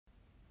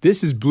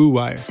This is Blue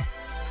Wire.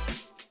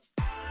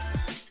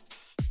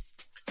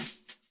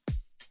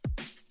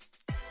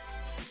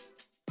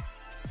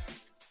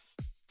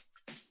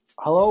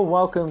 Hello,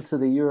 welcome to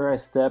the Gyro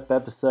Step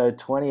episode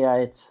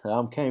 28.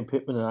 I'm Kane,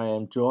 Pitman, and I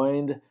am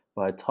joined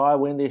by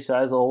Windisch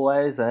as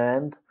always.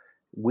 And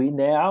we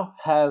now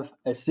have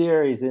a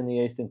series in the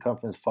Eastern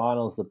Conference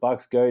Finals. The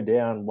Bucks go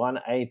down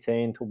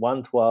 118 to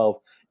 112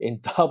 in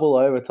double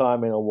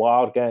overtime in a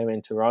wild game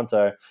in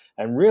Toronto,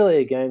 and really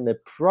a game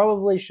that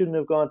probably shouldn't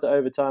have gone to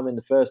overtime in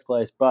the first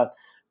place. But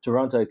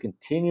Toronto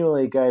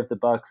continually gave the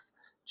Bucks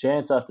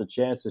chance after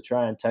chance to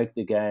try and take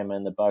the game,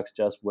 and the Bucks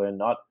just were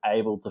not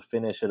able to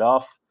finish it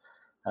off.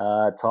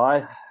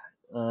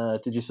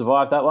 Did you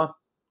survive that one?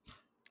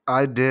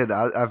 I did.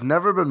 I've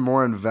never been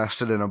more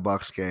invested in a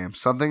Bucks game.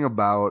 Something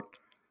about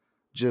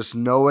just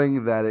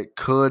knowing that it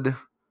could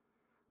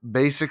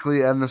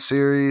basically end the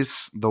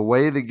series. The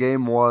way the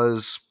game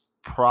was,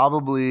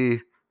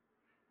 probably,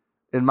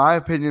 in my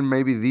opinion,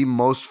 maybe the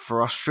most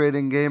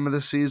frustrating game of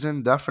the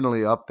season.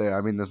 Definitely up there.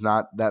 I mean, there's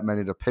not that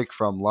many to pick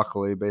from,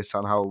 luckily, based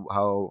on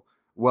how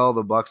well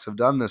the Bucks have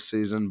done this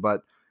season.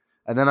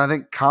 And then I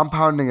think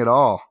compounding it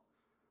all,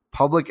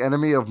 public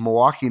enemy of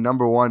Milwaukee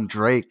 #1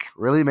 Drake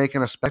really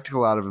making a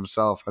spectacle out of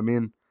himself. I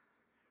mean,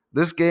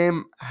 this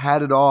game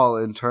had it all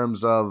in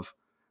terms of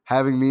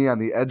having me on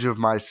the edge of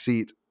my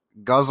seat,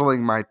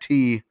 guzzling my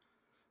tea,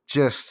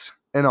 just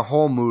in a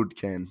whole mood,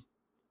 Kane.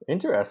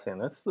 Interesting.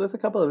 That's a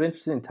couple of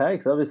interesting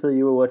takes. Obviously,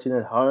 you were watching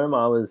at home.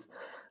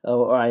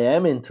 I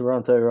am in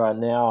Toronto right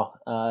now.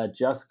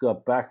 Just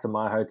got back to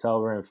my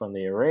hotel room from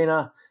the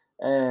arena,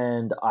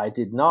 and I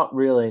did not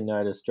really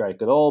notice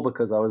Drake at all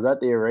because I was at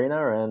the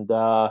arena, and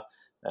I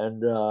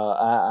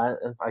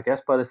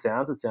guess by the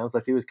sounds, it sounds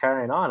like he was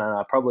carrying on, and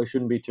I probably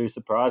shouldn't be too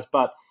surprised.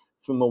 But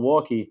for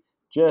Milwaukee,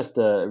 just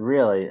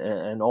really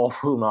an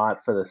awful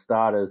night for the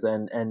starters,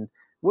 and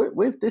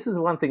this is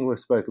one thing we've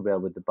spoke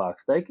about with the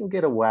Bucks. They can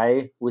get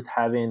away with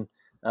having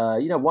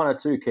one or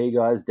two key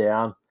guys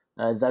down.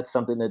 That's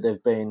something that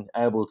they've been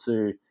able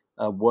to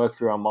work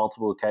through on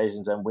multiple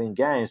occasions and win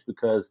games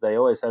because they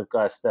always have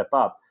guys step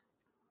up.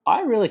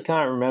 I really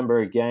can't remember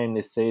a game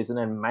this season,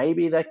 and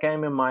maybe that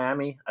game in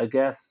Miami, I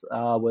guess,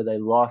 where they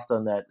lost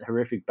on that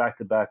horrific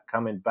back-to-back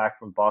coming back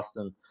from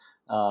Boston.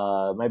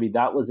 Maybe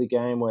that was a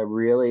game where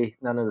really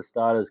none of the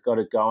starters got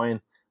it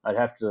going. I'd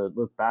have to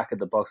look back at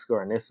the box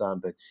score in this one,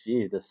 but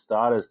gee, the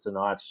starters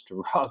tonight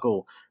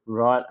struggle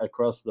right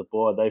across the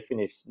board. They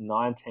finished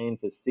 19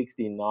 for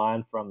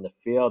 69 from the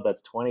field.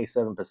 That's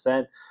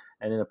 27%.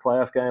 And in a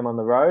playoff game on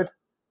the road,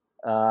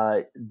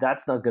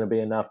 that's not going to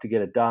be enough to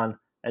get it done.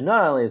 And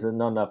not only is it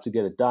not enough to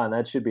get it done,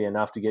 that should be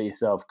enough to get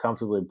yourself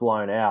comfortably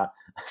blown out.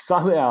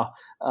 Somehow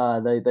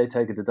they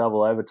take it to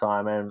double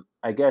overtime. And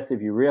I guess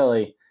if you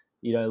really,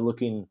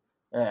 looking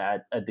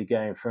at the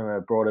game from a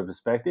broader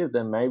perspective,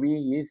 then maybe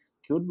you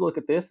could look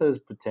at this as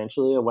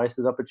potentially a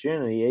wasted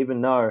opportunity,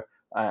 even though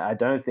I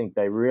don't think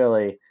they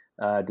really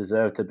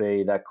deserve to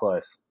be that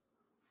close.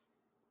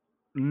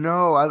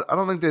 No, I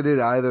don't think they did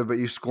either, but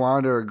you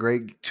squander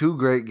two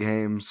great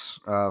games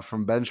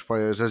from bench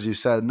players, as you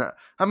said.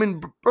 I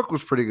mean, Brook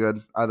was pretty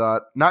good, I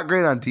thought. Not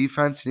great on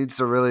defense. He needs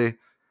to really,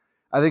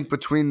 I think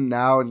between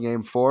now and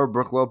Game 4,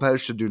 Brook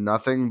Lopez should do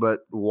nothing but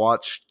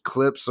watch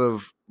clips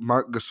of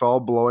Marc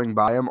Gasol blowing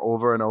by him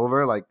over and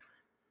over. Like,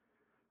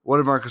 what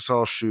did Marc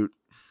Gasol shoot?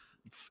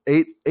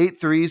 Eight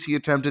threes he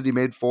attempted. He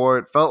made 4.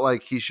 It felt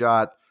like he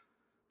shot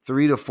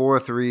 3 to 4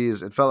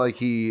 threes. It felt like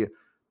he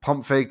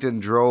pump faked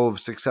and drove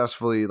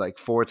successfully like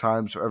 4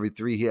 times for every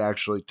 3 he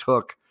actually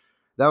took.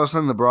 That was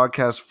something the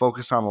broadcast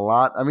focused on a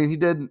lot. I mean,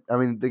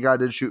 the guy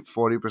did shoot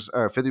 40%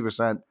 or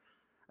 50%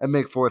 and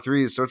make 4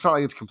 threes. So it's not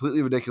like it's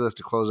completely ridiculous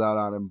to close out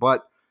on him,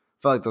 but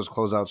I felt like those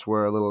closeouts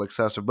were a little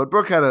excessive. But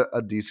Brook had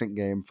a decent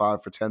game,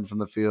 5 for 10 from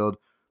the field,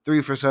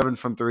 3 for 7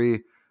 from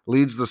 3,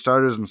 leads the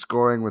starters in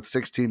scoring with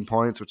 16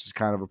 points, which is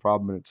kind of a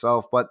problem in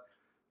itself. But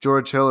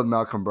George Hill and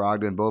Malcolm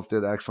Brogdon both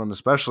did excellent,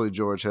 especially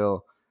George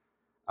Hill.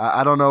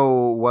 I don't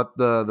know what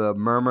the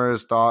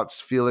murmurs,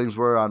 thoughts, feelings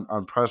were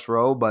on press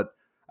row, but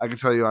I can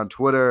tell you on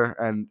Twitter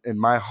and in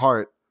my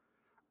heart,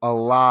 a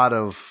lot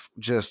of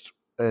just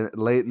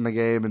late in the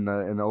game, in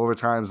the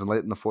overtimes and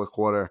late in the fourth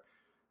quarter,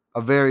 a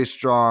very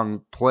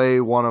strong play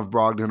one of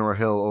Brogdon or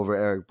Hill over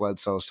Eric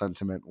Bledsoe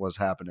sentiment was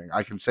happening.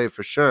 I can say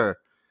for sure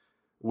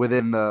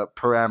within the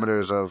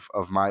parameters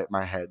of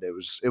my head.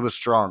 It was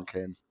strong,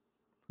 Kane.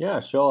 Yeah,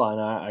 sure, and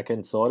I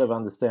can sort of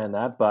understand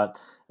that, but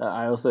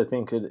I also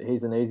think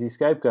he's an easy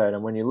scapegoat.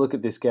 And when you look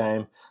at this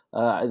game,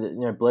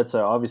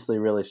 Bledsoe obviously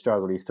really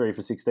struggled. He's 3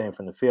 for 16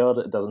 from the field.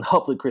 It doesn't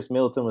help that Chris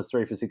Middleton was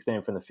 3 for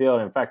 16 from the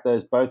field. In fact,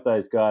 both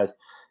those guys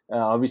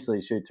obviously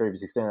shoot 3 for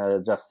 16, as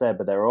I just said,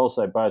 but they were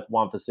also both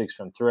 1 for 6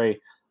 from 3.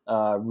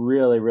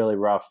 Really, really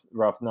rough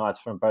nights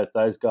from both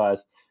those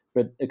guys.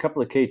 But a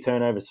couple of key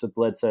turnovers for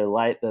Bledsoe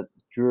late that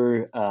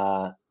drew,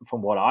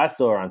 from what I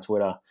saw on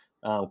Twitter,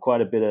 quite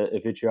a bit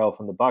of vitriol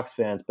from the Bucks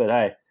fans. But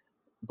hey,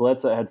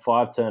 Bledsoe had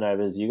 5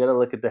 turnovers. You got to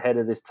look at the head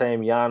of this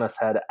team. Giannis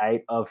had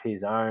 8 of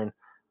his own.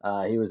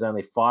 He was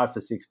only 5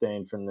 for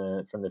 16 from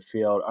the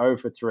field, 0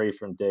 for 3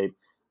 from deep.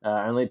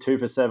 only 2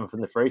 for 7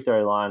 from the free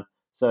throw line.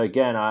 So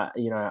again, I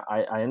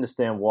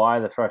understand why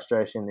the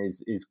frustration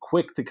is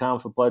quick to come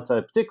for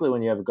Bledsoe, particularly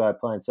when you have a guy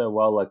playing so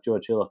well like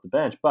George Hill off the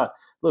bench. But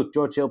look,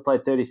 George Hill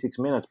played 36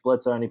 minutes,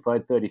 Bledsoe only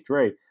played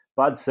 33.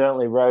 Bud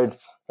certainly rode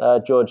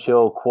George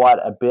Hill quite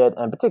a bit,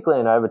 and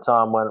particularly in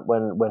overtime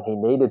when he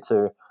needed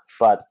to.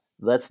 But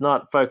let's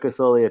not focus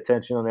all the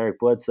attention on Eric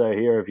Bledsoe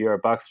here. If you're a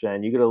Bucks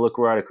fan, you got to look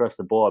right across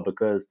the board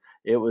because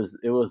it was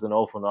an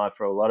awful night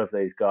for a lot of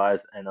these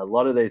guys, and a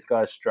lot of these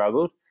guys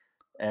struggled.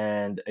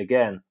 And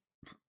again,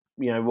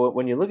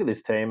 when you look at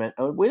this team, and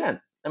we don't.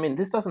 I mean,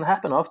 this doesn't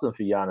happen often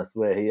for Giannis,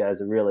 where he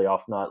has a really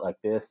off night like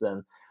this.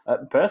 And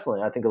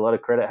personally, I think a lot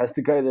of credit has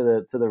to go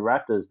to the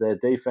Raptors. Their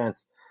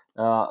defense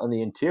on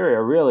the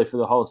interior, really, for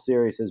the whole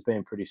series has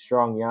been pretty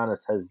strong.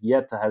 Giannis has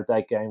yet to have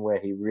that game where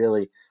he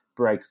really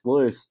breaks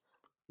loose.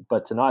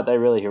 But tonight they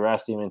really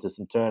harassed him into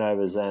some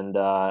turnovers, and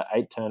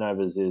 8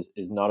 turnovers is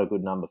not a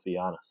good number for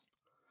Giannis.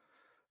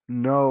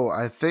 No,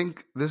 I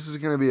think this is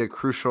going to be a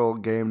crucial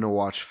game to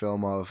watch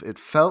film of. It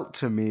felt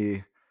to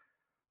me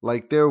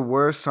like there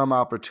were some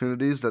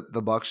opportunities that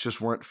the Bucks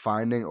just weren't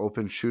finding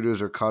open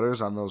shooters or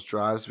cutters on those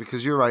drives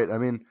because you're right. I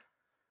mean,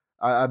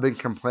 I've been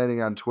complaining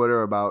on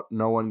Twitter about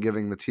no one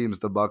giving the teams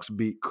the Bucks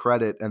beat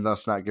credit and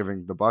thus not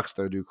giving the Bucks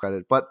their due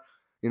credit. But,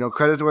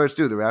 credit to where it's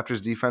due. The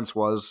Raptors defense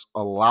was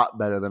a lot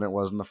better than it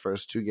was in the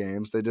first two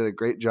games. They did a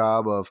great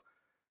job of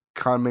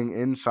coming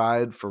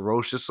inside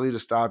ferociously to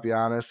stop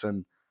Giannis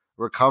and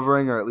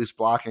recovering or at least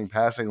blocking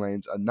passing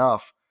lanes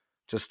enough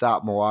to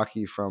stop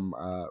Milwaukee from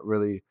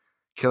really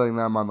killing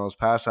them on those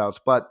pass outs.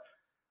 But,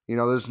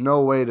 there's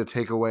no way to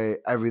take away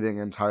everything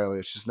entirely.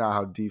 It's just not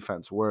how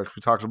defense works.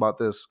 We talked about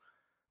this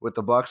with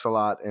the Bucks a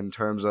lot in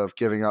terms of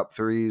giving up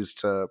threes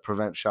to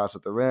prevent shots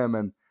at the rim.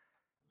 And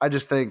I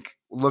just think,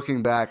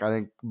 looking back, I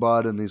think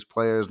Bud and these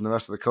players and the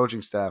rest of the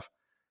coaching staff,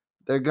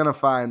 they're going to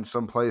find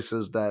some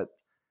places that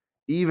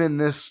even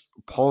this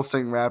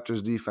pulsing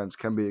Raptors defense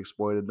can be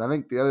exploited. And I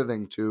think the other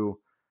thing, too,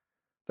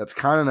 that's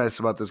kind of nice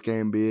about this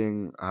game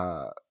being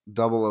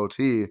double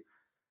OT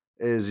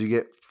is you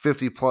get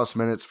 50-plus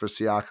minutes for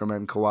Siakam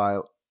and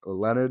Kawhi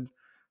Leonard,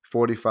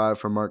 45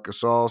 for Marc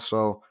Gasol.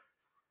 So,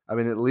 I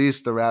mean, at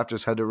least the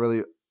Raptors had to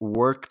really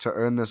work to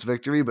earn this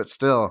victory, but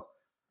still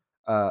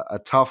a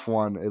tough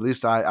one, at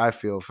least I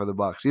feel, for the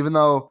Bucks. Even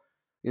though,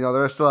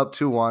 they're still up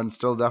 2-1,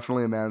 still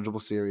definitely a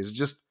manageable series. It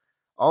just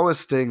always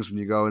stings when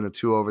you go into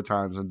 2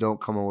 overtimes and don't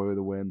come away with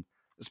a win,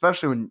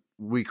 especially when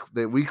we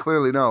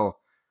clearly know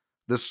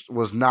this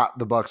was not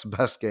the Bucks'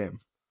 best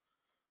game.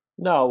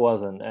 No, it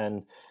wasn't.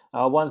 And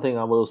one thing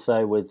I will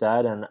say with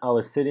that, and I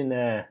was sitting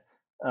there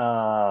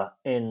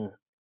in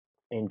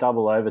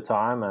double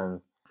overtime,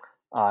 and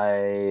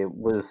I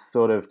was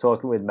sort of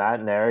talking with Matt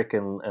and Eric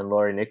and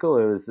Laurie Nickel,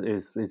 who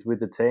is with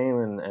the team,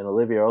 and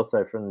Olivia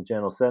also from the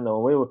Journal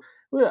Sentinel.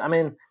 I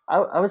mean,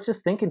 I was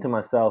just thinking to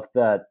myself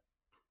that,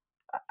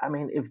 I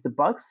mean, if the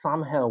Bucks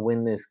somehow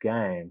win this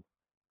game,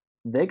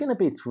 they're going to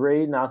be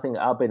 3-0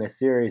 up in a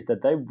series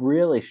that they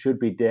really should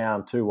be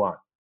down 2-1.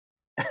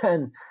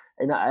 And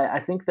I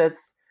think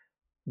that's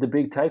the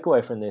big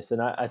takeaway from this.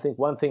 And I think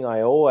one thing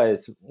I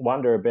always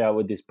wonder about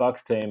with this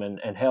Bucks team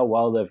and how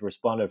well they've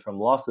responded from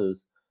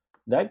losses,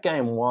 that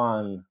game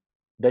one,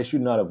 they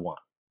should not have won.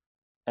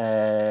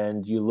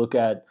 And you look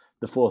at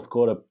the fourth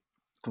quarter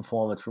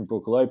performance from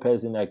Brook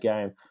Lopez in that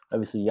game.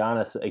 Obviously,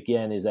 Giannis,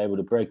 again, is able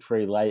to break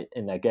free late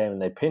in that game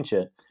and they pinch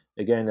it.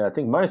 Again, I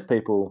think most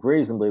people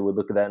reasonably would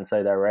look at that and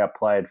say they were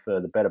outplayed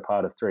for the better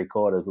part of 3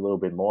 quarters, a little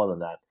bit more than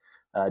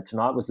that.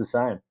 Tonight was the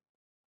same.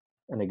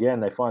 And again,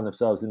 they find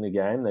themselves in the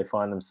game. They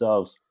find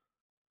themselves,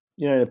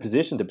 in a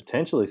position to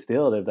potentially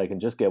steal it if they can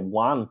just get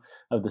one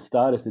of the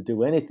starters to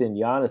do anything.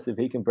 Giannis, if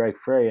he can break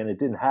free, and it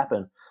didn't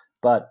happen.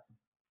 But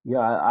yeah,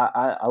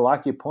 I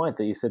like your point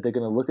that you said they're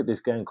going to look at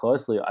this game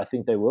closely. I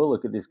think they will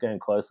look at this game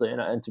closely.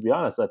 And to be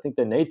honest, I think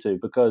they need to,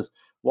 because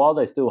while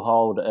they still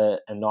hold a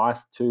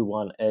nice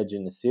 2-1 edge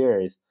in the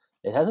series,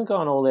 it hasn't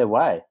gone all their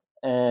way.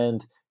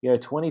 And,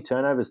 20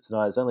 turnovers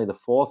tonight is only the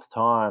fourth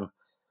time.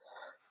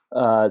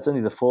 It's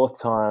only the fourth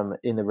time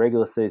in the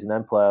regular season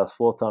and playoffs,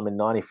 fourth time in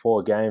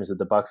 94 games that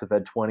the Bucks have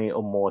had 20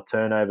 or more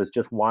turnovers,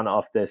 just one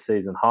off their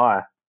season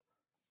high.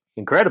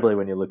 Incredibly,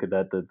 when you look at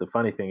that, the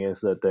funny thing is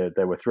that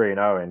they were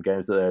 3-0 in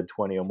games that they had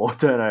 20 or more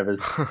turnovers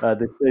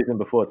this season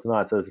before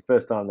tonight. So it's the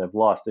first time they've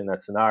lost in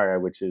that scenario,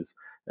 which is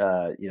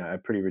a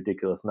pretty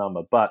ridiculous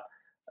number. But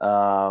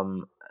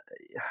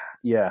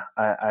yeah,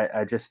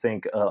 I just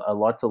think a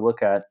lot to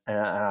look at, and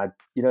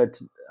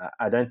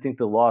I don't think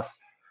the loss,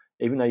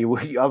 even though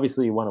you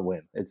obviously you want to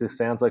win. It just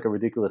sounds like a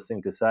ridiculous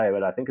thing to say,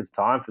 but I think it's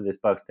time for this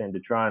Bucks team to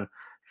try and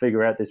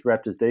figure out this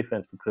Raptors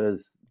defense,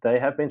 because they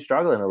have been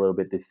struggling a little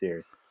bit this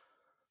series.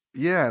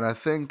 Yeah, and I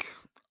think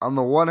on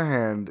the one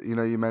hand, you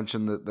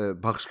mentioned that the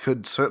Bucks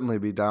could certainly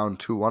be down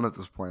 2-1 at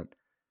this point.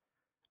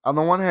 On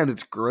the one hand,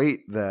 it's great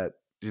that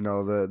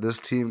this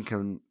team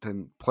can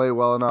play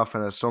well enough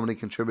and has so many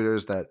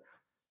contributors that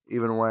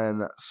even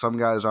when some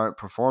guys aren't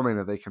performing,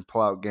 that they can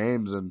pull out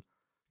games and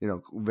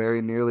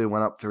very nearly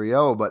went up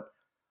 3-0. But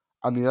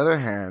on the other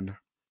hand,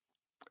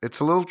 it's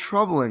a little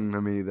troubling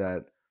to me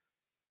that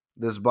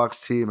this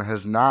Bucks team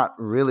has not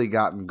really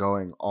gotten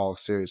going all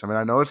series. I mean,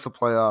 I know it's the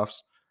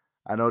playoffs.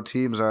 I know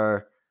teams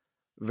are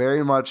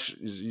very much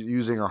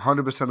using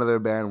 100% of their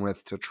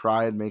bandwidth to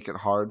try and make it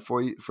hard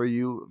for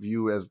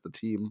you as the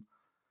team.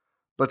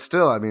 But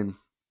still, I mean,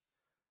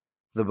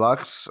 the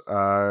Bucks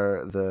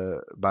are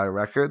by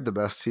record the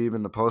best team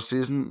in the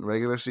postseason,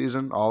 regular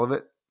season, all of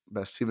it,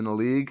 best team in the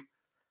league.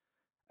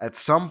 At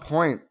some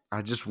point,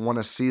 I just want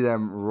to see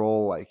them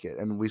roll like it.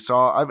 And we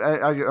saw,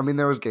 I mean,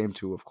 there was game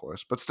 2, of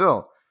course, but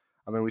still,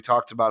 I mean, we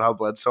talked about how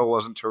Bledsoe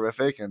wasn't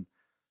terrific, and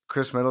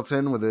Chris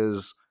Middleton, with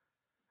his,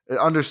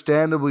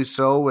 understandably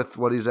so, with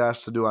what he's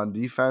asked to do on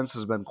defense,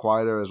 has been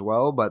quieter as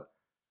well. But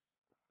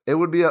it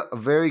would be a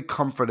very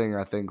comforting,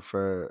 I think,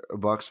 for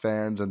Bucks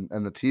fans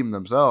and the team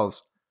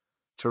themselves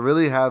to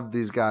really have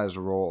these guys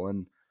roll.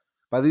 And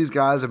by these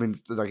guys, I mean,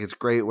 like, it's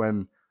great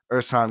when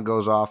Ersan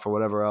goes off or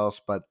whatever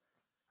else, but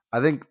I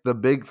think the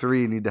big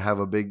 3 need to have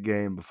a big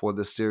game before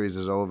this series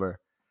is over.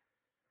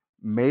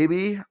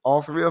 Maybe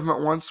all 3 of them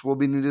at once will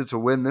be needed to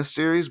win this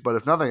series, but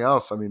if nothing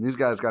else, I mean, these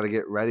guys got to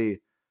get ready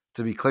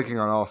to be clicking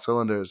on all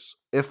cylinders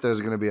if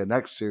there's going to be a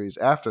next series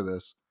after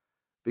this,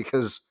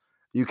 because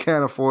you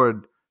can't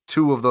afford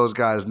 2 of those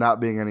guys not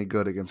being any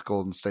good against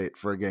Golden State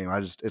for a game.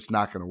 it's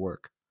not going to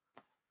work.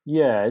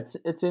 Yeah,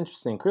 it's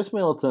interesting. Chris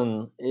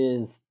Middleton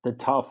is the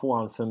tough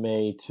one for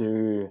me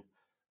to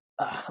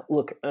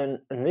look, and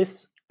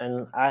this,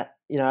 and I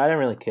don't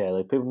really care.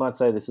 Like, people might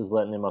say this is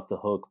letting him off the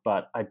hook,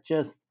 but I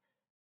just,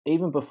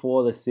 even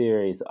before the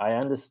series, I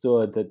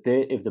understood that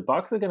if the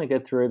Bucks are going to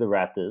get through the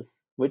Raptors,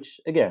 which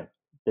again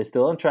they're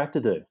still on track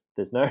to do,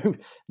 there's no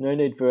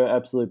need for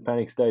absolute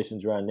panic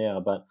stations right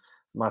now. But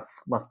my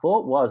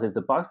thought was, if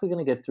the Bucks are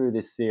going to get through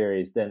this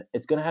series, then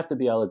it's going to have to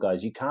be other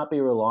guys. You can't be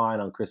relying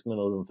on Chris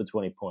Middleton for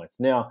 20 points.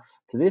 Now,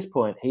 to this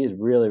point, he is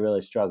really,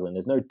 really struggling.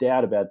 There's no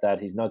doubt about that.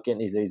 He's not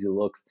getting his easy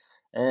looks.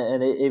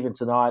 And even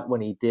tonight,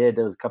 when he did,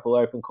 there was a couple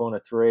open corner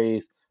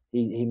threes.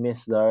 He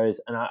missed those.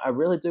 And I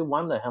really do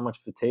wonder how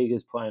much fatigue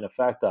is playing a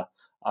factor.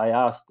 I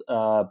asked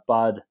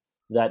Bud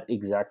that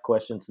exact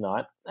question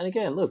tonight. And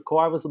again, look,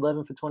 Kawhi was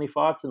 11 for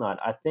 25 tonight.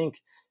 I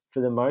think for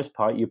the most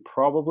part, you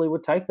probably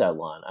would take that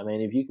line. I mean,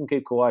 if you can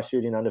keep Kawhi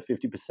shooting under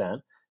 50%,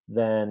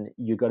 then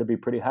you've got to be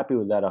pretty happy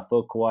with that. I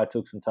thought Kawhi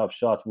took some tough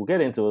shots. We'll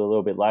get into it a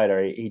little bit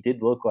later. He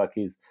did look like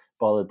he's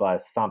bothered by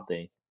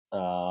something.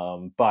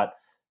 But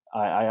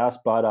I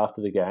asked Bud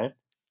after the game,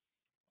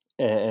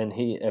 and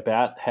he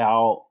about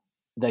how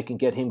they can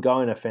get him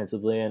going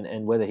offensively,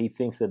 and whether he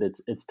thinks that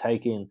it's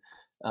taking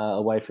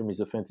away from his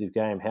offensive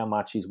game, how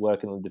much he's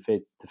working on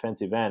the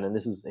defensive end. And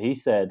he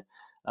said,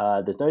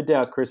 there's no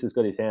doubt Chris has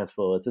got his hands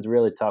full. It's a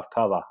really tough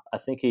cover. I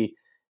think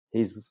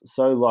he's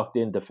so locked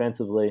in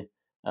defensively.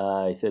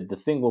 He said the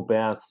thing will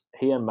bounce.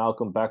 He and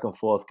Malcolm back and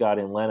forth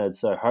guarding Leonard,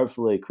 so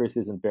hopefully Chris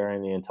isn't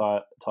bearing the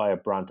entire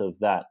brunt of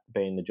that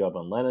being the job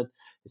on Leonard.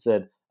 He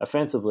said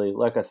offensively,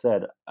 like I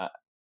said,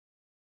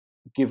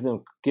 give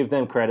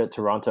them credit.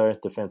 Toronto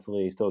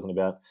defensively, he's talking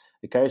about.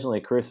 Occasionally,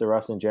 Chris or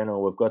us in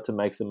general, we've got to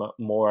make some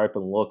more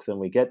open looks, and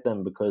we get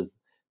them because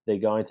they're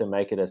going to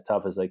make it as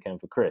tough as they can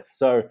for Chris.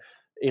 So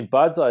in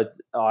Bud's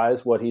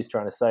eyes, what he's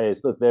trying to say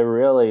is, look, they're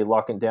really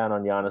locking down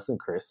on Giannis and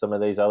Chris. Some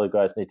of these other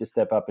guys need to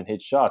step up and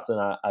hit shots, and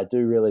I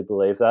do really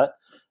believe that.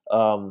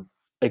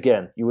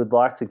 Again, you would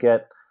like to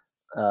get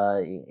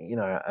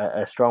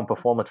a strong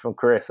performance from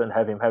Chris and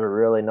have him have a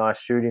really nice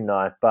shooting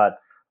night, but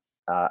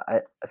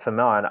for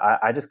mine,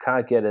 I just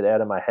can't get it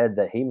out of my head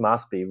that he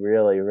must be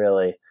really,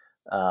 really,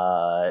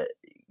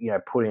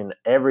 putting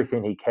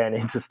everything he can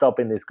into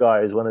stopping this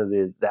guy who's one of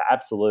the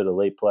absolute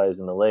elite players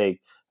in the league.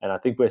 And I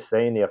think we're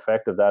seeing the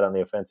effect of that on the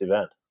offensive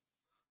end.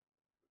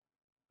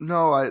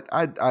 No,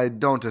 I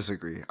don't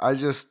disagree.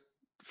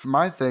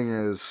 My thing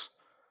is,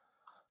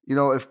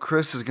 if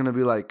Chris is going to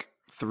be like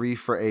 3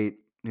 for 8,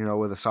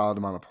 with a solid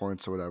amount of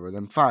points or whatever,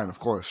 then fine, of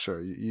course,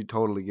 sure, you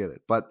totally get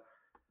it. But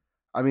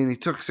I mean, he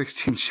took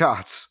 16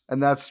 shots,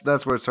 and that's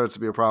where it starts to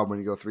be a problem when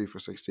you go 3 for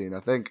 16. I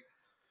think,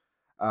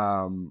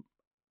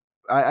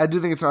 I do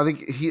think I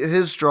think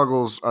his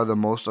struggles are the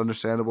most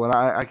understandable,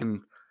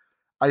 and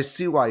I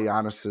see why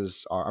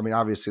Giannis's are. I mean,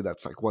 obviously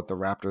that's like what the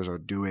Raptors are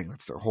doing.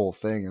 That's their whole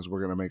thing, is we're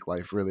going to make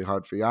life really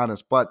hard for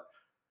Giannis. But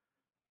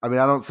I mean,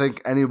 I don't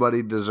think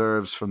anybody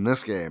deserves from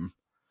this game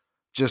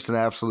just an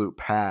absolute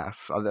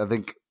pass. I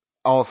think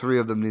all 3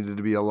 of them needed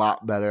to be a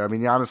lot better. I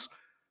mean, Giannis,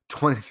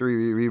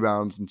 23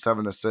 rebounds and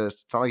 7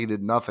 assists. It's not like he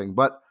did nothing.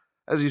 But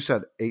as you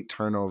said, 8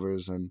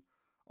 turnovers and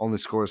only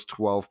scores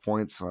 12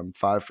 points on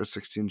 5 for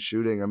 16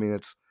 shooting. I mean,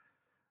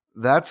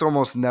 that's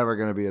almost never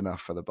going to be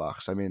enough for the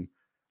Bucks. I mean,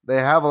 they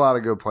have a lot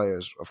of good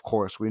players, of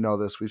course. We know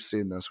this. We've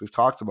seen this. We've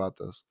talked about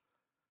this.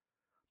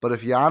 But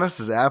if Giannis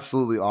is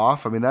absolutely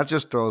off, I mean, that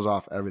just throws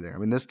off everything. I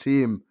mean, this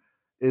team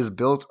is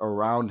built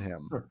around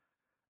him. Sure.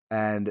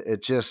 And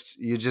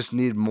you just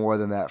need more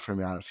than that from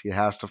Giannis. He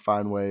has to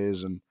find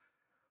ways, and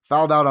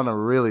fouled out on a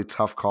really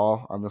tough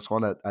call on this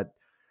one. I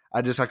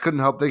couldn't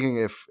help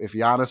thinking if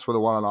Giannis were the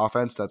one on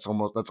offense, that's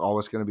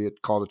always going to be a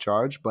call to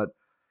charge. But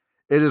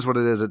it is what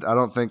it is. I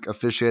don't think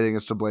officiating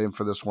is to blame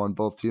for this one.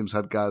 Both teams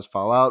had guys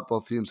foul out.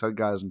 Both teams had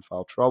guys in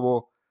foul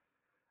trouble.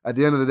 at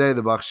the end of the day,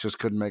 the Bucks just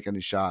couldn't make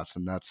any shots,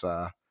 and that's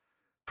a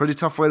pretty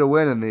tough way to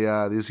win in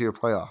these here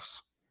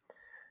playoffs.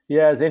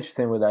 Yeah, it's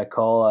interesting with that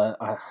call.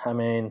 I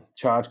mean,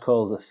 charge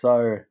calls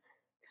are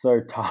so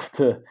tough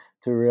to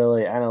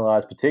really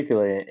analyze,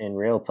 particularly in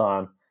real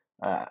time.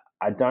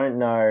 I don't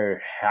know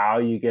how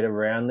you get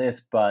around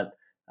this, but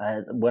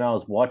when I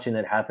was watching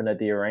it happen at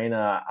the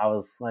arena, I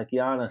was like,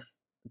 Giannis,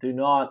 do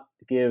not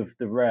give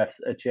the refs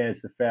a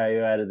chance to foul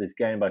you out of this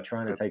game by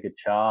trying to take a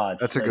charge.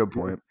 That's a good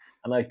point.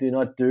 I'm like, do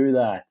not do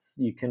that.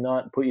 You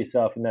cannot put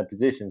yourself in that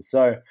position.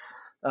 So,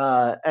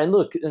 and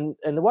look, and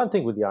the one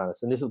thing with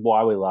Giannis, and this is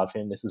why we love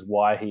him, this is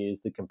why he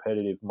is the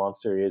competitive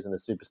monster he is and the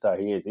superstar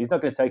he is. He's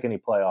not going to take any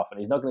play off, and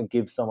he's not going to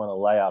give someone a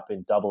layup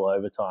in double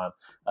overtime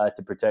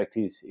to protect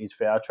his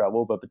foul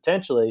trouble. But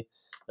potentially,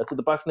 that's what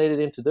the Bucks needed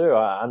him to do.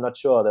 I'm not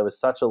sure. There was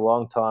such a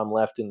long time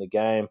left in the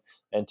game,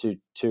 and to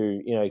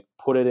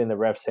put it in the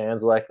ref's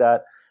hands like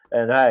that.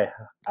 And hey,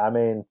 I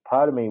mean,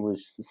 part of me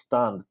was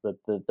stunned that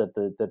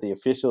the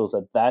officials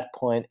at that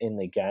point in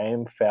the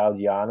game fouled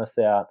Giannis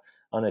out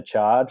on a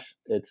charge.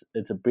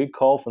 It's a big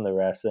call from the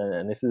refs,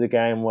 and this is a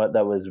game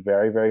that was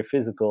very, very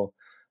physical.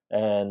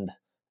 And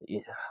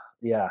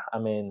yeah, I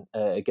mean,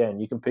 again,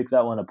 you can pick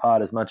that one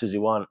apart as much as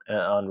you want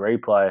on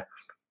replay.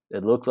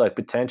 It looked like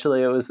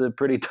potentially it was a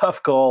pretty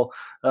tough call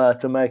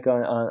to make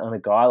on a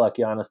guy like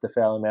Giannis to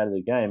foul him out of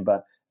the game.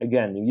 But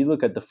again, you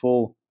look at the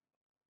full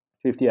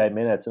 58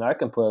 minutes, and I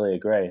completely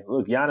agree.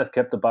 Look, Giannis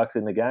kept the Bucks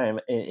in the game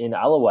in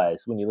other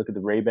ways. When you look at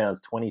the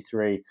rebounds,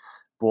 23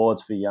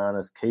 boards for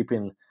Giannis,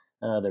 keeping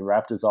the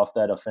Raptors off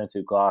that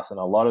offensive glass, and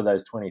a lot of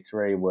those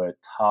 23 were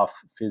tough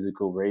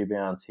physical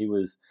rebounds. He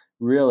was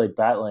really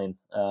battling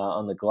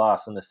on the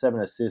glass, and the 7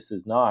 assists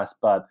is nice,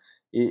 but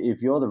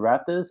if you're the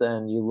Raptors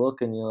and you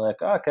look and you're like,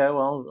 okay,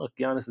 well, look,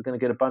 Giannis is going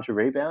to get a bunch of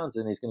rebounds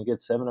and he's going to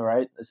get 7 or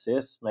 8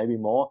 assists, maybe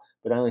more,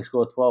 but only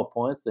score 12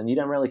 points, then you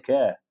don't really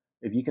care.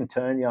 If you can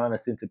turn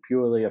Giannis into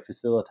purely a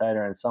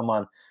facilitator and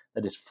someone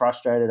that is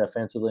frustrated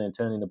offensively and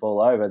turning the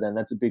ball over, then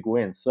that's a big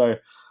win. So,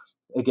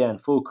 again,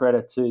 full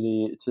credit to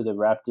the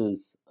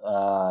Raptors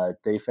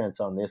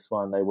defense on this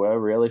one. They were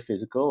really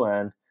physical,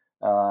 and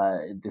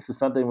this is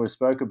something we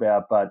spoke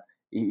about. But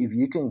if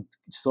you can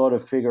sort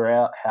of figure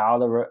out how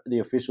the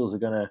officials are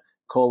going to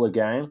call a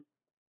game,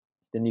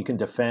 then you can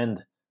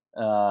defend,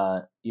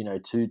 to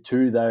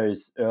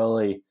those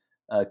early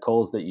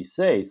calls that you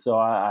see. So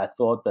I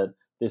thought that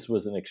this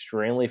was an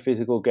extremely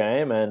physical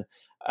game, and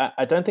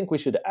I don't think we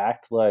should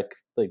act like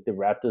the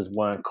Raptors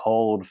weren't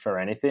called for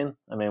anything.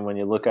 I mean, when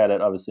you look at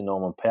it, obviously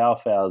Norman Powell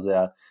fouls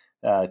out,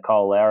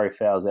 Kyle Lowry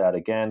fouls out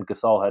again,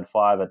 Gasol had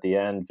 5 at the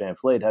end, Van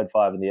Fleet had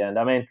 5 in the end.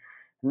 I mean,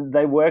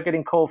 they were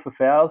getting called for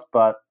fouls,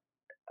 but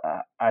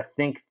I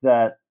think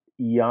that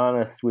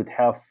Giannis, with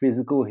how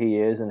physical he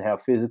is and how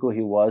physical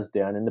he was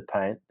down in the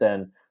paint,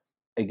 then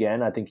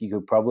again, I think you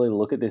could probably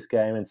look at this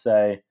game and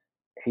say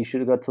he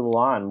should have got to the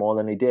line more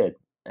than he did.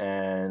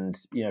 And,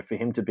 for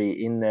him to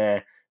be in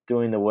there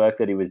doing the work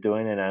that he was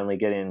doing and only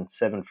getting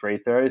 7 free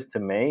throws, to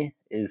me,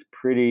 is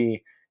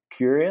pretty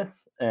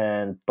curious.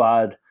 And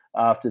Bud,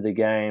 after the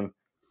game,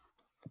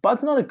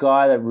 Bud's not a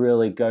guy that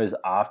really goes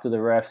after the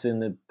refs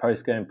in the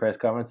post-game press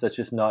conference. That's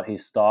just not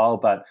his style.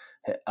 But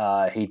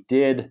he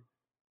did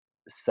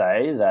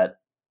say that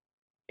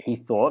he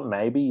thought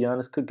maybe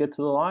Giannis could get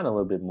to the line a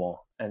little bit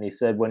more. And he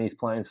said when he's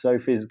playing so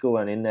physical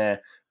and in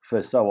there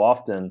for so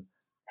often,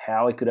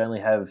 how he could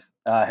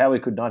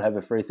not have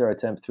a free throw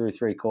attempt through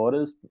 3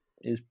 quarters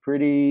is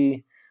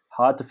pretty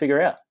hard to figure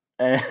out.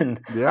 And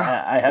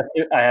yeah,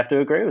 I have to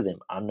agree with him.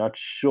 I'm not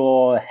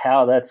sure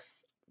how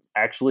that's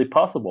actually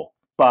possible,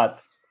 but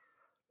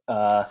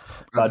Bud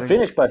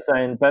finished by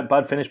saying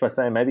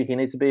maybe he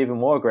needs to be even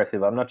more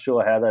aggressive. I'm not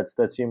sure how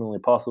that's humanly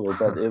possible,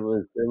 but it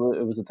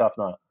was a tough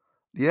night.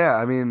 Yeah,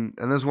 I mean,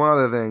 and there's one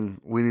other thing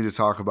we need to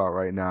talk about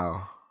right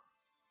now,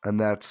 and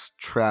that's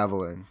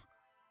traveling.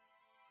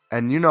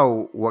 And you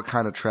know what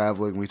kind of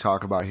traveling we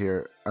talk about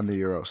here on the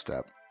Gyro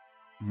Step.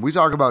 We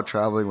talk about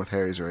traveling with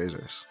Harry's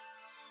Razors.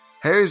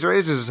 Harry's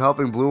Razors is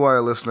helping Blue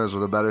Wire listeners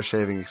with a better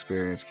shaving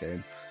experience,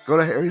 Kane. Go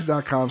to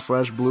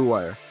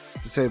harrys.com/bluewire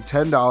to save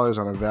 $10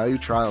 on a value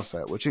trial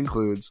set, which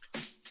includes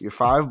your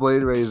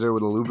 5-blade razor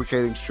with a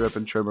lubricating strip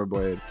and trimmer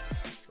blade,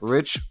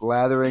 rich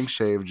lathering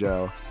shave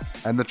gel,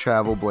 and the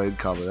travel blade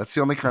cover. That's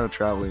the only kind of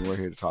traveling we're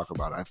here to talk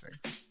about, I think.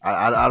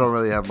 I don't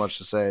really have much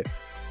to say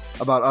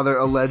about other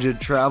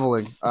alleged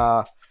traveling.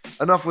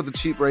 Enough with the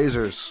cheap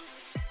razors.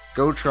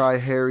 Go try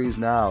Harry's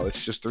now.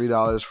 It's just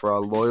 $3 for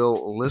our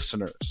loyal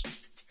listeners.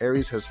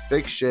 Harry's has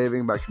fixed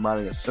shaving by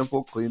combining a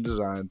simple, clean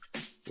design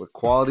with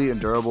quality and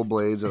durable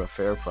blades at a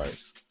fair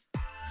price.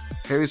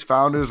 Harry's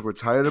founders were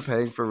tired of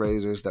paying for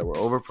razors that were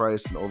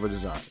overpriced and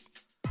overdesigned.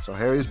 So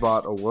Harry's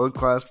bought a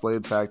world-class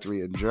blade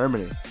factory in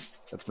Germany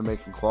that's been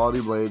making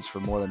quality blades for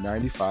more than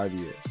 95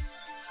 years.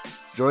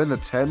 Join the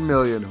 10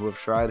 million who have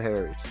tried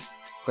Harry's.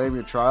 Claim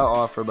your trial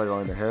offer by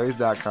going to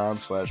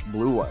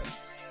harrys.com/bluewire.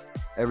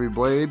 Every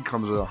blade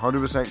comes with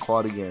 100%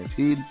 quality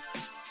guarantee.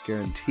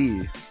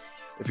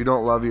 If you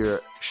don't love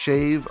your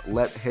shave,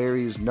 let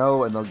Harry's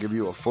know and they'll give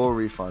you a full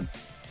refund.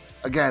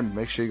 Again,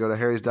 make sure you go to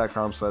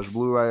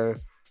harrys.com/bluewire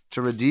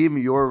to redeem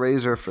your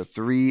razor for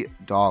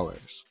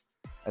 $3.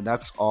 And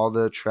that's all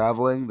the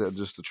traveling,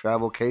 just the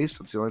travel case.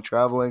 That's the only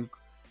traveling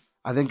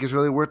I think is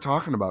really worth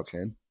talking about,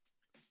 Kane.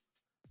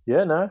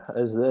 Yeah, no,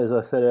 as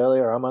I said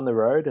earlier, I'm on the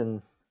road,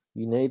 and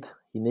you need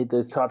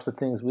those types of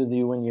things with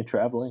you when you're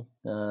traveling.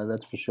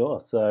 That's for sure.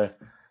 So,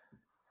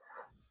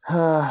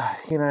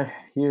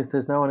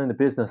 there's no one in the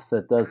business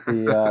that does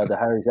the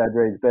Harry's ad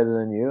reads better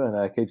than you, and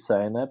I keep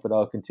saying that, but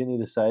I'll continue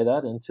to say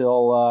that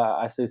until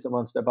I see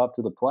someone step up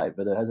to the plate.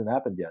 But it hasn't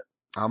happened yet.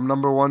 I'm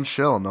number one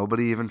shill.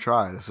 Nobody even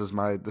try. This is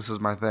my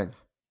thing.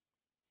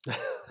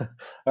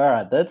 All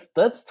right,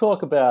 let's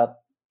talk about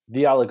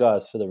the other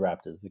guys for the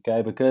Raptors,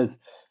 okay? Because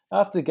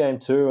after game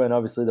 2, and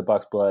obviously the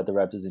Bucks blow out the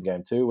Raptors in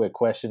game 2, we're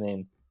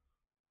questioning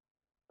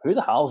who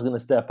the hell is going to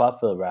step up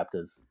for the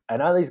Raptors?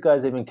 And are these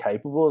guys even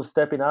capable of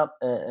stepping up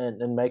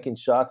and making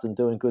shots and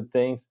doing good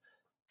things?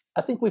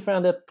 I think we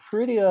found out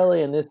pretty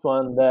early in this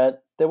one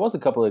that there was a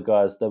couple of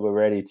guys that were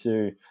ready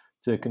to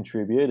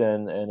contribute,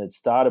 and it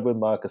started with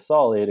Marc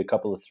Gasol. He hit a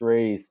couple of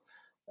threes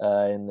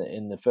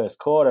in the first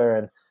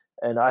quarter,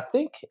 and I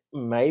think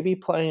maybe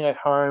playing at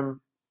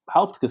home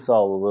helped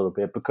Gasol a little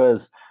bit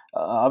because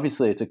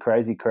obviously it's a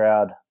crazy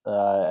crowd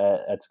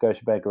at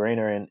Scotiabank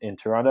Arena in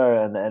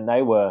Toronto, and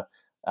they were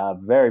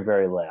very,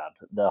 very loud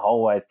the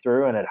whole way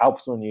through, and it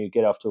helps when you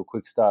get off to a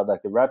quick start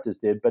like the Raptors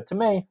did. But to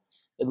me,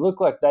 it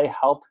looked like they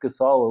helped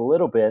Gasol a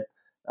little bit,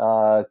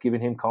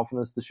 giving him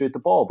confidence to shoot the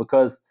ball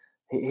because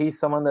he's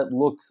someone that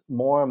looked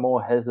more and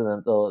more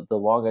hesitant the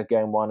longer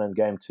game 1 and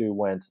game 2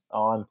 went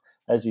on.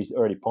 As you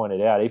already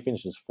pointed out, he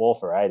finishes 4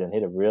 for 8 and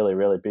hit a really,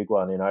 really big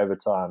one in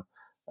overtime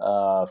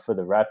for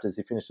the Raptors.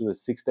 He finished with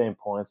 16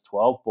 points,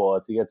 12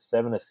 boards. He gets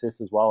 7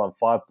 assists as well and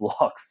 5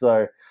 blocks.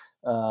 So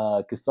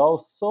Gasol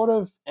sort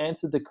of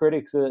answered the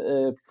critics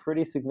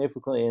pretty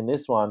significantly in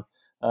this one.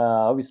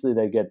 Obviously,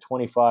 they get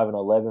 25 and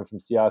 11 from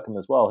Siakam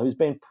as well, who's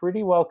been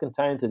pretty well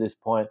contained to this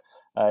point.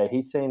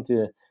 He seemed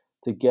to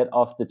get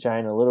off the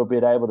chain a little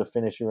bit, able to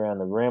finish around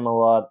the rim a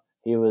lot.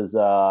 He was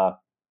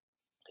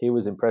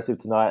impressive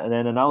tonight. And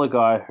then another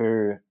guy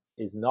who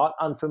is not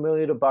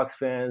unfamiliar to Bucks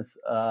fans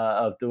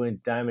of doing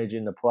damage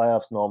in the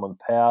playoffs, Norman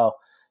Powell,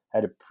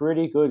 had a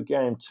pretty good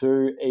game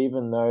too,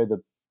 even though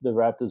the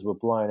Raptors were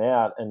blown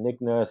out. And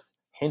Nick Nurse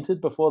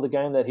hinted before the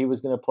game that he was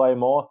going to play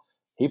more.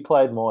 He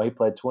played more. He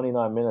played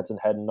 29 minutes and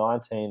had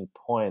 19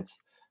 points,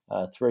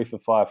 3 for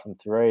 5 from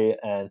 3,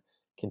 and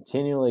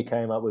continually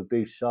came up with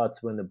big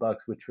shots when the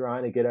Bucks were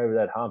trying to get over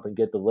that hump and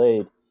get the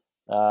lead.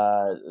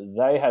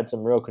 They had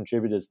some real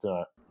contributors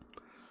tonight.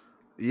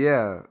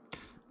 Yeah,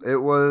 it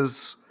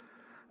was.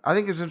 I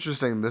think it's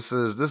interesting.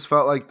 This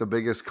felt like the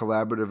biggest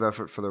collaborative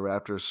effort for the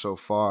Raptors so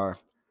far.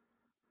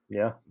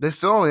 Yeah, they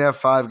still only have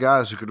 5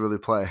 guys who could really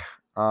play.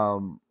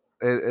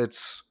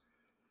 It's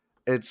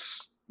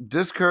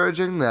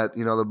discouraging that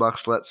the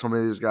Bucks let so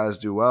many of these guys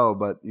do well,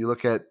 but you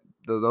look at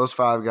those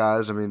 5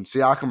 guys. I mean,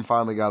 Siakam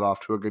finally got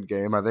off to a good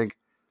game. I think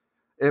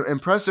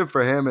impressive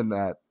for him in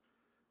that.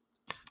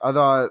 I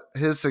thought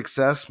his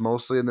success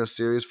mostly in this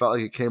series felt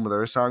like it came with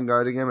Ersan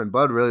guarding him, and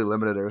Bud really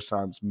limited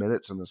Ersan's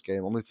minutes in this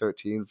game, only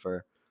 13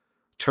 for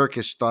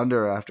Turkish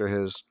Thunder after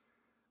his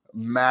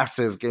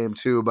massive game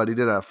 2, but he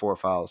did have 4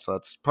 fouls, so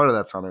that's part of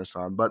that's on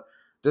Ersan, but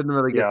didn't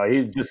really get. Yeah,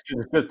 he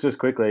just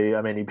quickly.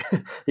 I mean,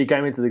 he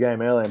came into the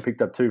game early and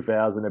picked up 2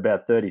 fouls in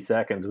about 30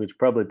 seconds, which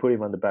probably put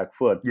him on the back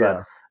foot.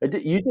 Yeah,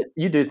 but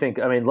you do think?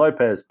 I mean,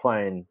 Lopez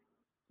playing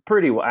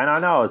pretty well, and I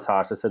know I was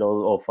harsh. I said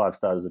all 5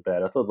 starters are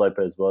bad. I thought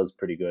Lopez was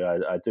pretty good.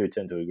 I do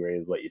tend to agree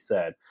with what you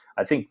said.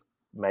 I think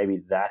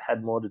maybe that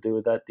had more to do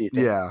with that. Do you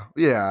think?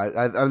 Yeah.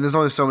 I mean, there's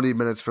only so many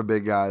minutes for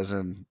big guys,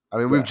 and I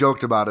mean we've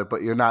joked about it,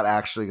 but you're not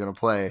actually going to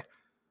play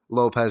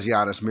Lopez,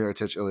 Giannis,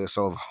 Mirotic,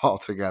 Ilyasova all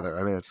together.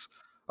 I mean, it's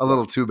a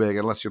little too big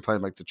unless you're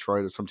playing like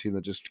Detroit or some team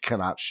that just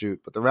cannot shoot.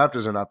 But the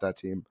Raptors are not that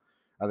team.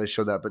 They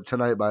showed that. But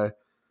tonight by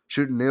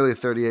shooting nearly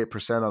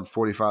 38% on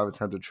 45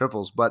 attempted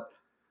triples. But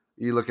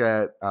you look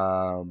at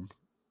Siakam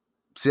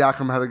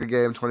had a good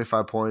game,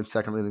 25 points,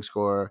 second leading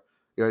scorer.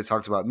 You already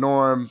talked about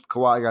Norm.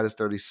 Kawhi got his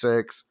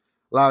 36.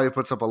 Lowry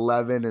puts up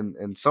 11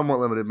 in somewhat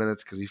limited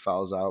minutes because he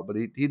fouls out. But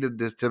he did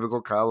this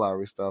typical Kyle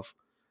Lowry stuff.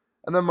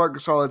 And then Marc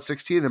Gasol had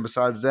 16. And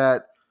besides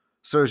that,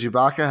 Serge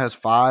Ibaka has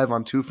 5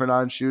 on 2 for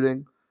 9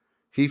 shooting.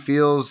 He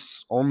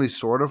feels only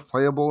sort of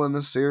playable in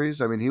this series.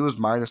 I mean, he was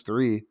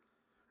 -3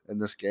 in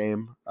this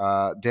game.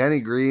 Danny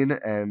Green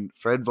and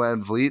Fred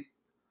VanVleet,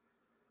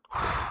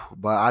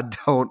 but I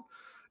don't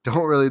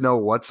really know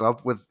what's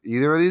up with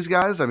either of these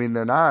guys. I mean,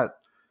 they're not.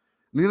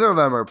 Neither of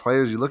them are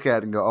players you look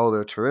at and go, "Oh,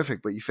 they're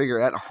terrific." But you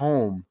figure at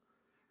home,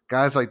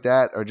 guys like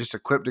that are just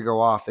equipped to go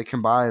off. They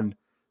combine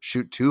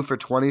shoot 2 for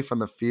 20 from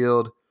the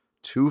field,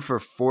 2 for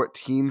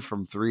 14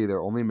 from 3.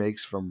 Their only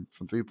makes from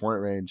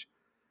 3-point range.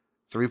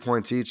 3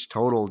 points each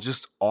total.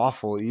 Just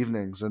awful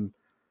evenings. And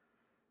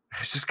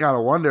I just got to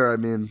wonder, I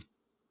mean,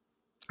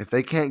 if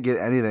they can't get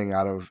anything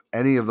out of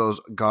any of those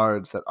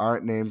guards that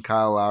aren't named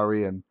Kyle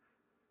Lowry, and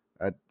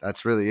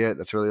that's really it.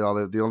 That's really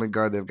all. The only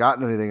guard they've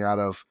gotten anything out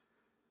of.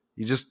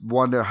 You just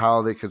wonder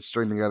how they could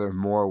string together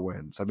more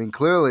wins. I mean,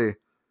 clearly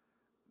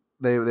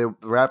the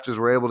Raptors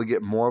were able to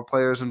get more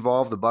players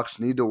involved. The Bucks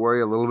need to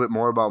worry a little bit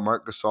more about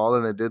Marc Gasol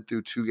than they did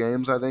through 2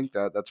 games. I think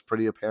that's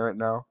pretty apparent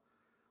now.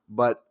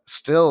 But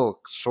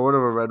still, sort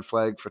of a red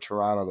flag for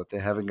Toronto that they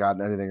haven't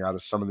gotten anything out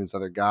of some of these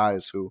other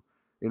guys who,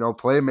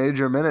 play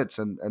major minutes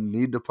and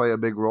need to play a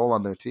big role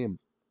on their team.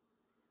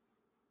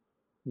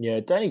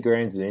 Yeah, Danny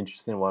Green's an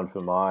interesting one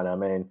for mine. I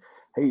mean,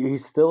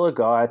 he's still a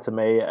guy to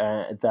me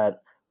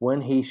that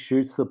when he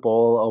shoots the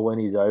ball or when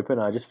he's open,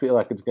 I just feel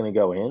like it's going to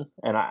go in.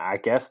 And I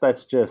guess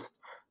that's just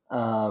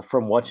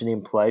from watching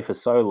him play for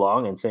so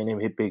long and seeing him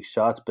hit big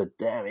shots. But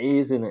damn, he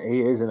is in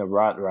a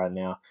rut right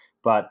now.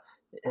 But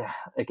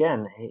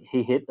again,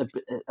 he hit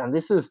and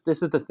this is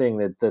the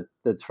thing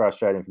that's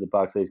frustrating for the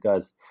Bucks. These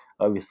guys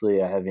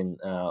obviously are having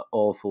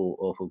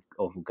awful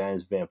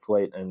games. Van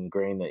Fleet and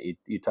Green that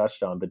you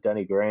touched on, but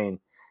Danny Green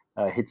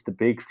hits the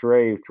big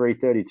three,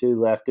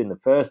 3:32 left in the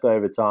first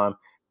overtime,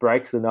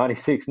 breaks the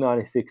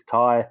 96-96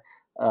 tie,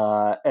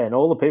 and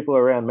all the people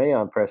around me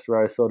on press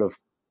row sort of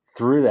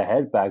threw their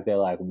head back. They're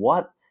like,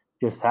 what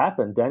just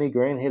happened? Danny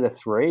Green hit a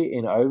 3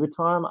 in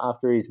overtime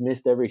after he's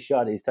missed every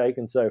shot he's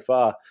taken so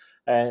far.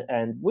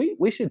 And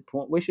we should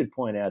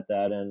point out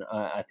that, and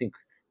I think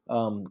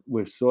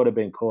we've sort of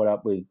been caught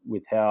up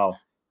with how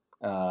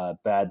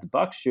bad the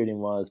Bucks shooting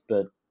was,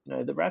 but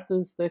the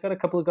Raptors, they've got a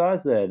couple of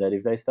guys there that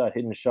if they start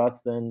hitting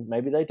shots, then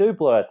maybe they do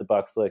blow out the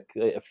Bucks like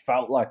it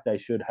felt like they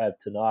should have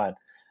tonight.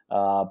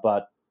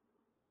 But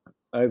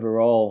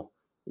overall,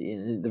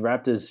 the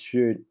Raptors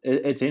shoot.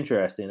 It's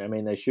interesting. I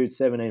mean, they shoot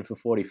 17 for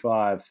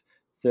 45,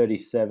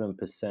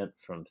 37%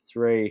 from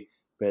 3.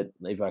 But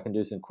if I can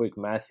do some quick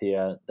math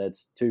here,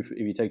 that's 2. If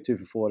you take 2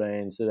 for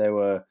 14, so they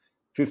were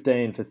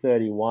 15 for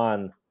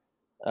 31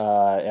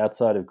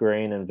 outside of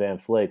Green and Van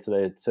Fleet. So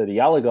the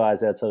other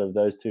guys outside of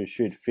those two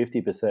shoot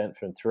 50%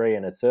 from 3,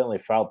 and it certainly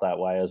felt that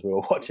way as we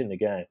were watching the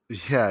game.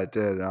 Yeah, it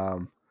did.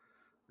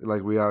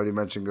 Like we already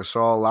mentioned,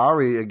 Gasol,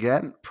 Lowry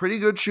again, pretty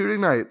good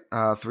shooting night.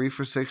 3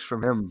 for 6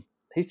 from him.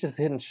 He's just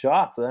hitting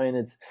shots. I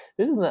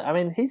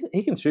mean,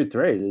 he can shoot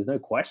threes. There's no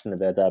question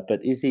about that.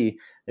 But is he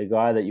a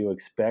guy that you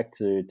expect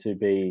to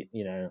be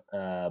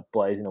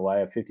blazing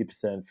away at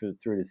 50%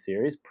 through the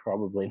series?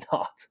 Probably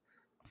not.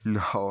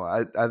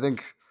 No, I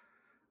think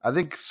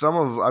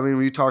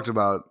we talked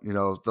about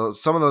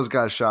some of those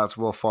guys' shots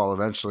will fall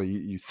eventually.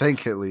 You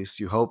think, at least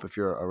you hope, if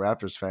you're a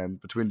Raptors fan,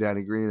 between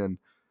Danny Green and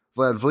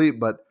Van Vliet,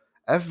 but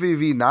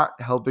FVV not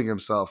helping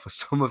himself with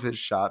some of his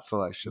shot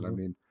selection. Mm-hmm. I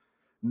mean,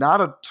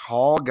 not a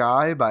tall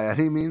guy by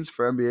any means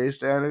for NBA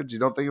standards. You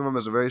don't think of him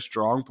as a very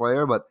strong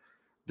player, but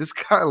this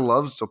guy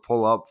loves to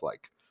pull up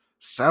like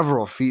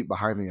several feet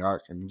behind the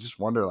arc, and you just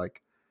wonder,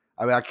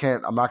 I'm not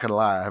going to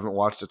lie, I haven't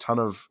watched a ton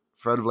of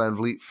Fred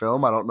VanVleet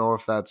film. I don't know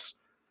if that's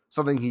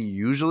something he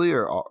usually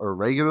or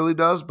regularly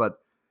does, but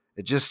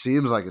it just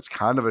seems like it's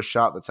kind of a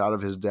shot that's out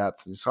of his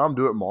depth. And you saw him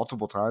do it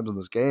multiple times in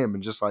this game,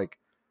 and just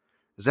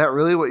is that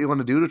really what you want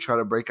to do to try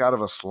to break out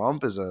of a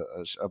slump? Is an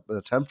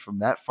attempt from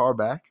that far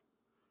back?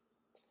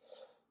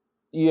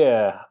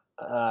 Yeah,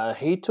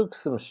 he took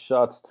some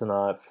shots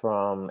tonight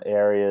from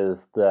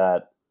areas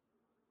that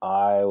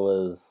I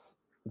was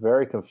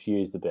very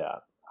confused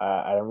about.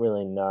 I don't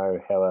really know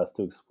how else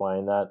to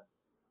explain that.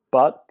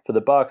 But for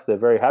the Bucks, they're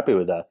very happy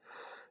with that.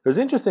 It was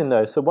interesting,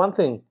 though. So one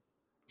thing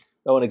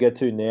I want to get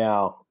to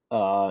now,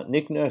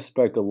 Nick Nurse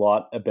spoke a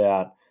lot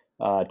about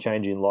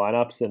changing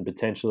lineups and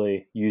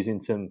potentially using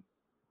some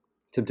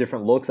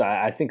different looks.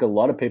 I think a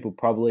lot of people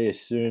probably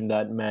assumed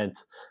that meant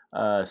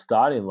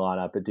starting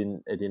lineup. It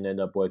didn't end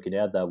up working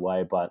out that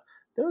way, but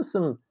there was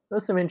some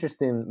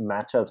interesting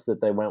matchups that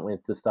they went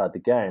with to start the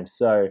game.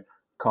 So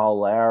Kyle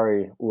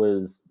Lowry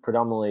was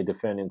predominantly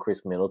defending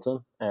Chris Middleton,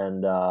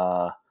 and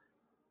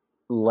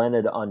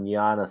Leonard on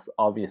Giannis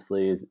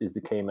obviously is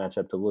the key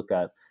matchup to look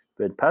at.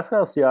 But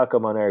Pascal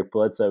Siakam on Eric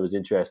Bledsoe was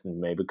interesting to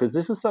me because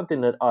this is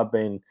something that I've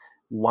been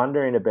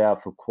wondering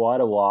about for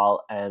quite a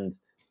while, and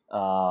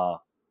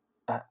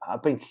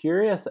I've been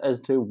curious as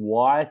to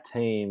why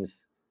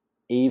teams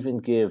even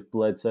give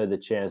Bledsoe the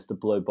chance to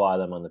blow by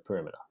them on the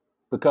perimeter.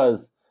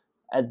 Because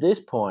at this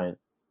point,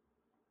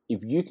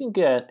 if you can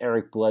get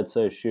Eric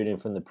Bledsoe shooting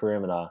from the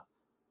perimeter,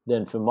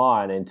 then for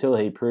mine, until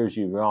he proves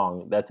you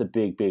wrong, that's a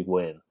big, big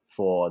win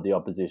for the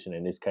opposition,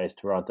 in this case,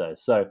 Toronto.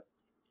 So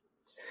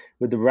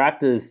with the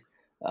Raptors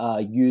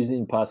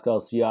using Pascal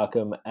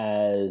Siakam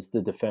as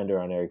the defender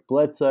on Eric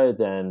Bledsoe,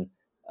 then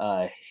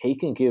he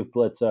can give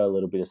Bledsoe a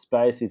little bit of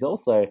space. He's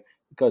also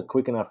got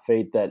quick enough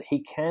feet that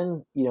he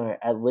can,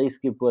 at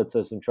least give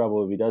Bledsoe some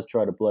trouble if he does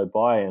try to blow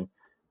by him.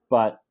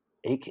 But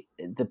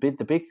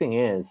the big thing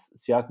is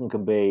Siakam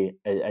can be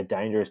a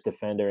dangerous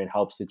defender in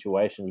help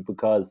situations,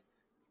 because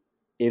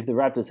if the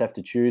Raptors have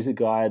to choose a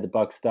guy at the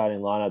Bucks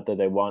starting lineup that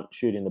they want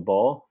shooting the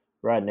ball,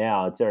 right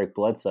now it's Eric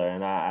Bledsoe.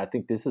 And I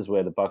think this is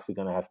where the Bucks are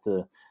going to have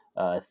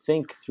to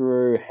think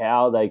through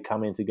how they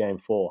come into Game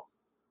 4.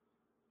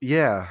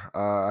 Yeah,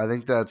 I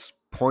think that's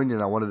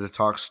poignant. I wanted to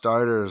talk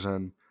starters,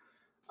 and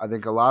I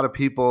think a lot of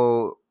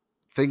people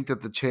think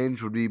that the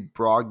change would be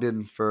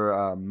Brogdon for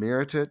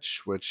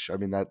Mirotic, which, I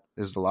mean, that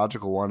is the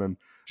logical one. And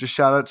just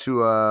shout out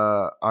to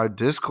our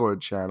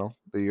Discord channel,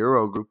 the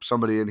Euro group.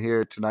 Somebody in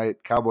here tonight,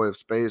 Cowboy of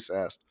Space,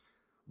 asked,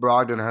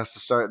 Brogdon has to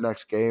start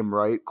next game,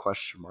 right? ?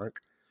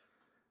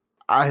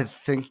 I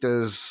think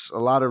there's a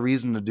lot of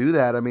reason to do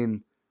that. I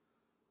mean,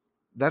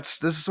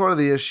 this is sort of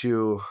the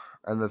issue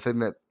and the thing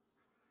that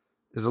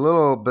is a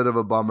little bit of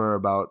a bummer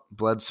about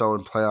Bledsoe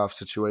and playoff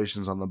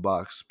situations on the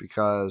Bucks,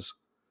 because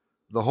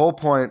the whole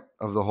point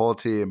of the whole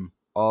team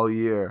all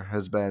year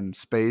has been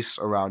space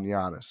around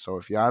Giannis. So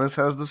if Giannis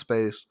has the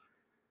space,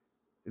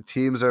 the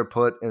teams are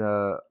put in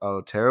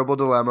a terrible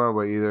dilemma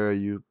where either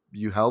you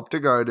help to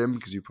guard him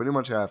because you pretty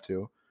much have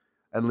to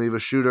and leave a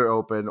shooter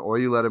open, or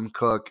you let him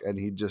cook and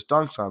he just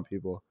dunks on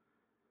people.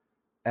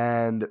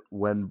 And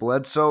when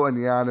Bledsoe and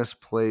Giannis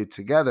play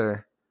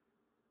together,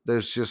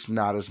 there's just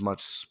not as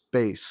much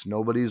space.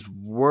 Nobody's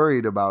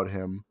worried about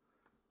him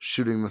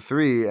shooting the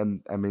three.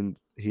 And, I mean,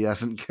 he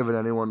hasn't given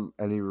anyone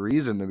any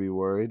reason to be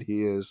worried.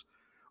 He is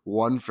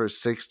 1 for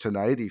 6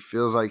 tonight. He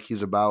feels like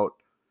he's about,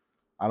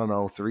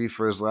 3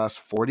 for his last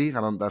 40.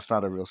 That's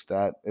not a real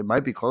stat. It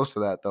might be close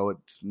to that, though.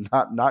 It's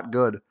not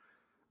good.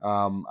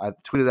 I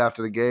tweeted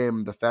after the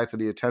game, the fact that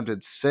he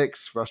attempted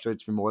 6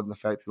 frustrates me more than the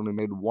fact he only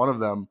made 1 of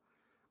them.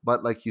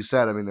 But like you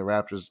said, I mean, the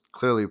Raptors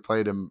clearly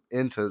played him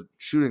into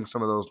shooting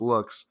some of those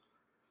looks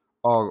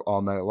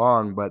all night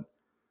long. But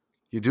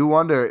you do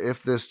wonder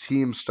if this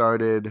team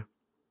started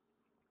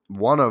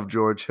one of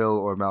George Hill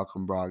or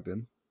Malcolm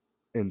Brogdon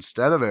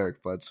instead of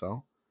Eric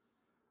Bledsoe.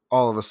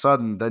 All of a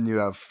sudden, then you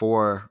have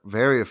 4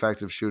 very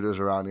effective shooters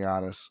around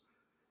Giannis.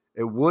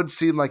 It would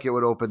seem like it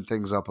would open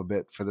things up a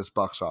bit for this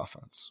Bucks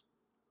offense.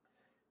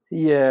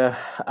 Yeah,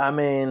 I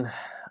mean,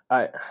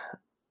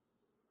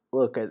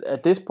 look,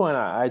 at this point,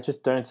 I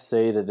just don't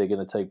see that they're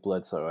going to take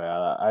Bledsoe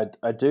out.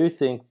 I do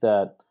think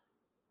that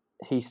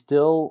he's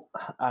still.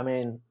 I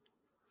mean,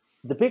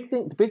 the big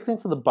thing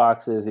for the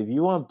Bucks is if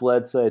you want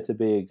Bledsoe to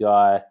be a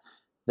guy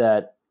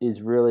that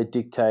is really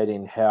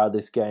dictating how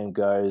this game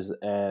goes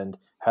and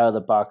how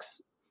the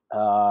Bucks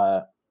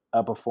are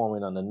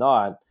performing on the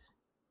night,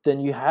 then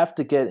you have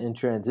to get in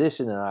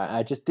transition. And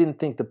I just didn't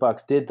think the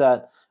Bucks did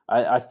that.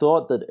 I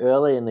thought that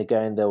early in the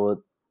game there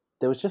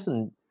was just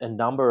a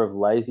number of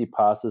lazy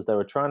passes. They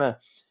tried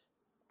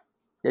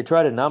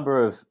a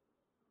number of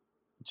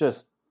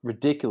just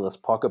ridiculous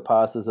pocket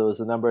passes. There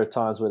was a number of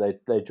times where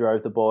they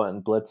drove the ball,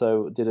 and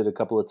Bledsoe did it a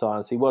couple of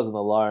times. He wasn't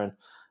alone.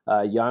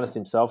 Giannis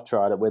himself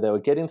tried it, where they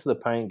would get into the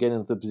paint, get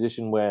into the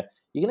position where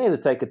you can either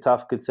take a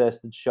tough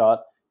contested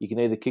shot, you can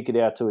either kick it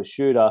out to a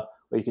shooter,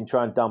 or you can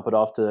try and dump it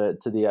off to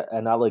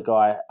another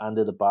guy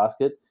under the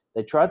basket.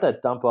 They tried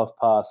that dump-off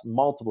pass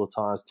multiple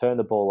times, turned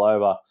the ball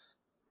over.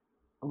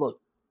 Look,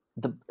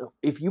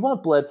 if you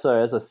want Bledsoe,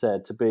 as I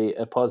said, to be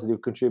a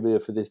positive contributor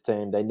for this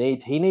team,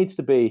 he needs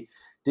to be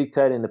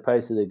dictating the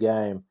pace of the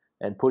game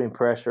and putting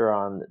pressure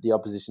on the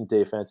opposition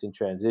defense in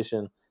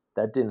transition.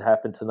 That didn't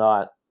happen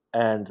tonight.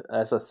 And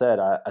as I said,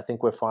 I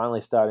think we're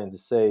finally starting to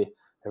see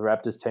a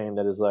Raptors team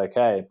that is like,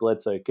 hey,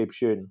 Bledsoe, keep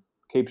shooting,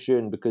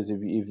 because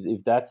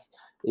if that's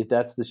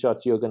the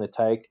shot you're going to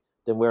take,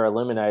 then we're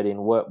eliminating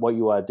what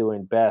you are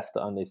doing best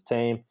on this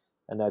team.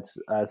 And that's,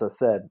 as I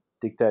said,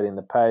 dictating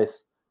the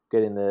pace,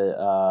 getting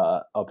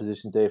the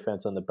opposition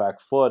defense on the back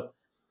foot,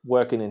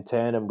 working in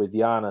tandem with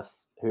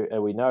Giannis, who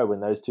we know when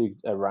those two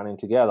are running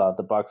together,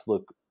 the Bucks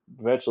look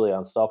virtually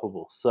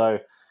unstoppable. So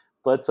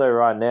Bledsoe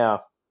right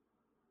now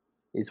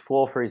is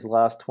 4 for his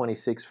last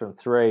 26 from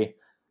 3.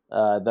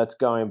 That's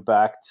going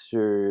back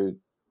to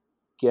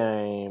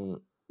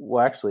game.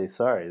 Well, actually,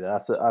 sorry.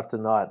 After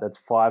night, that's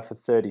 5 for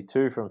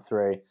 32 from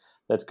 3.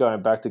 That's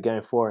going back to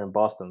game 4 in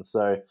Boston.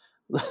 So,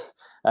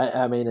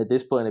 I mean, at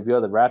this point, if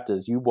you're the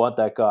Raptors, you want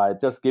that guy.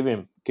 Just give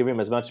him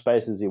as much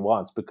space as he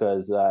wants,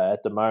 because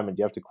at the moment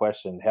you have to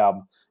question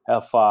how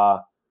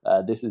far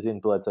this is in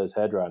Bledsoe's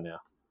head right now.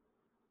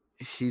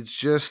 He's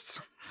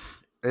just.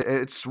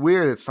 It's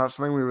weird. It's not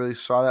something we really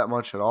saw that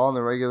much at all in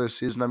the regular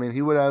season. I mean,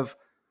 he would have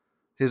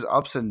his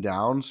ups and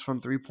downs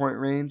from 3-point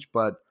range,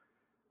 but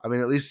I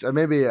mean, at least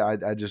maybe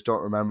I just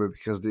don't remember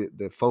because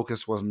the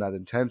focus wasn't that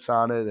intense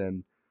on it,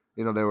 and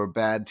there were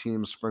bad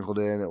teams sprinkled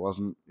in. It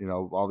wasn't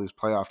all these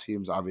playoff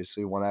teams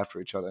obviously one after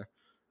each other,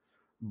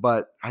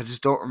 but I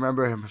just don't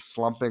remember him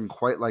slumping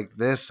quite like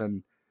this.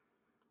 And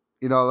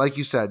like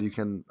you said,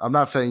 I'm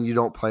not saying you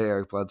don't play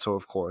Eric Bledsoe,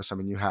 of course. I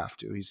mean, you have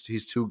to.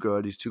 He's too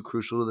good. He's too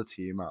crucial to the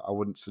team. I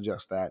wouldn't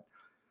suggest that.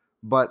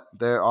 But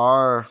there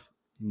are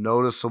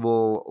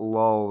noticeable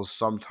lulls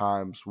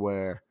sometimes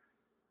where,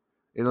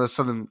 there's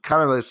something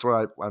kind of relates to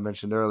what I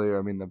mentioned earlier.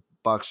 I mean, the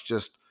Bucks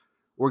just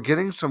were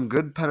getting some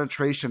good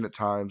penetration at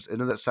times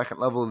into that second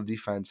level of the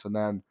defense and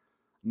then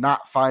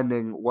not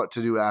finding what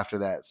to do after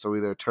that. So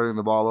either turning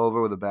the ball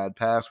over with a bad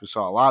pass. We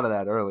saw a lot of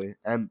that early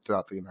and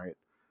throughout the night.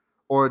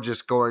 Or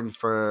just going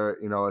for,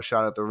 a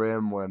shot at the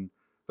rim when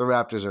the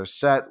Raptors are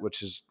set,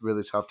 which is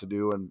really tough to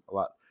do. And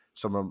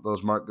some of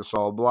those Marc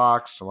Gasol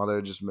blocks, some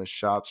other just missed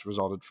shots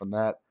resulted from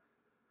that.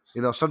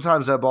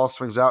 Sometimes that ball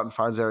swings out and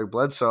finds Eric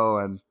Bledsoe,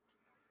 and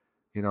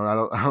I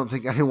don't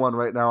think anyone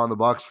right now on the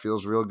Bucks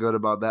feels real good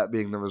about that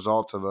being the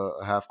result of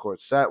a half court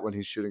set when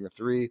he's shooting a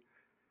three.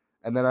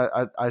 And then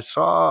I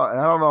saw, and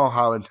I don't know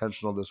how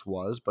intentional this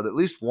was, but at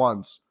least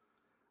once,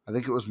 I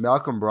think it was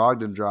Malcolm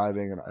Brogdon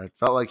driving, and I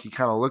felt like he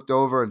kind of looked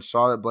over and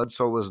saw that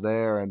Bledsoe was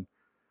there, and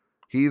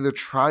he either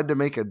tried to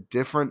make a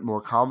different,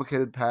 more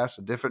complicated pass,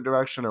 a different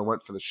direction, or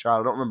went for the shot.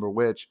 I don't remember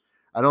which.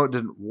 I know it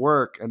didn't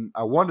work, and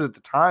I wondered at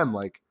the time,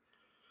 like,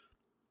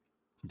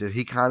 did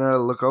he kind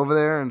of look over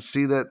there and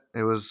see that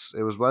it was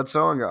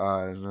Bledsoe and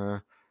go,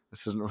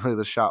 this isn't really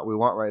the shot we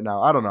want right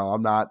now? I don't know.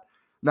 I'm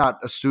not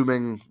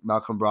assuming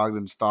Malcolm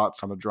Brogdon's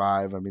thoughts on a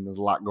drive. I mean, there's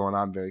a lot going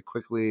on very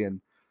quickly,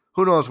 and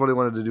who knows what he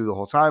wanted to do the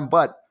whole time.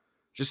 But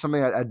just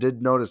something I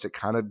did notice, it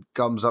kind of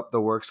gums up the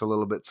works a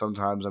little bit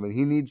sometimes. I mean,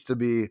 he needs to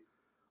be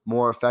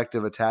more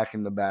effective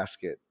attacking the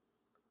basket,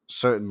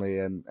 certainly.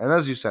 And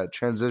as you said,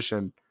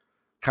 transition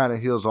kind of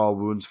heals all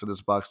wounds for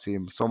this Bucks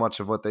team. So much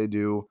of what they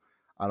do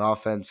on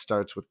offense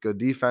starts with good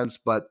defense,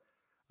 but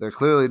there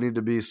clearly need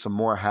to be some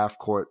more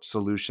half-court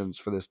solutions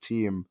for this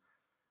team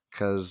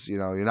because,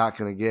 you're not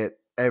going to get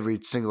every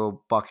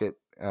single bucket,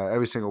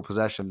 every single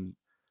possession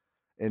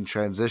in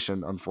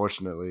transition,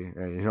 unfortunately,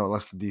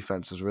 unless the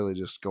defense is really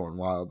just going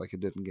wild like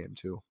it did in game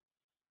 2.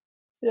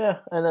 Yeah,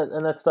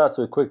 and that starts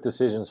with quick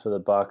decisions for the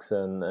Bucks,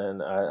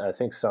 and I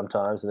think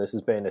sometimes, and this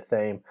has been a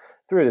theme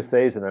through the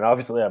season, and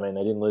obviously, I mean,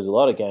 they didn't lose a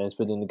lot of games,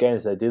 but in the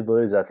games they did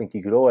lose, I think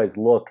you could always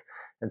look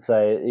and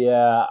say,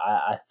 yeah,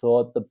 I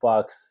thought the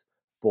Bucks'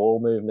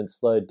 ball movement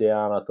slowed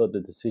down, I thought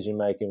the decision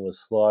making was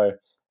slow,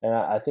 and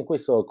I think we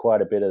saw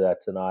quite a bit of that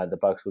tonight. The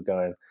Bucks were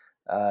going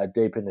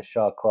deeper in the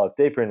shot clock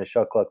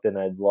than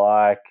they'd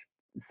like,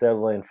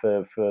 settling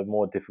for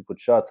more difficult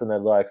shots than they'd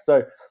like.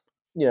 So,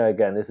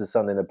 again, this is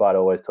something that Bud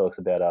always talks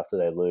about after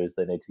they lose.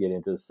 They need to get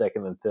into the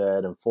second and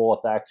third and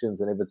fourth actions.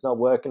 And if it's not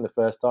working the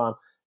first time,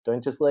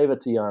 don't just leave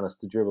it to Giannis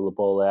to dribble the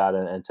ball out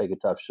and take a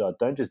tough shot.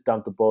 Don't just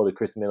dump the ball to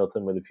Chris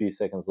Middleton with a few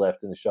seconds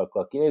left in the shot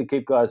clock. You need to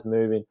keep guys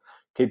moving,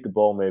 keep the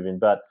ball moving.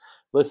 But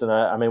listen,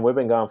 I mean, we've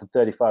been going for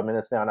 35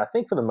 minutes now, and I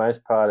think for the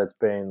most part it's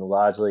been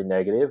largely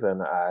negative,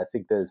 and I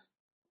think there's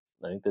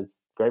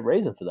great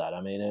reason for that.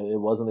 I mean, it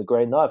wasn't a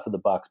great night for the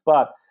Bucks,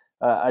 but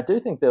I do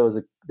think there was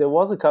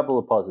a couple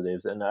of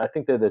positives, and I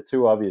think they're the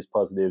two obvious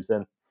positives.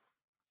 And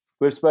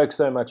we've spoke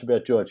so much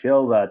about George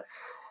Hill that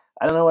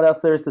I don't know what else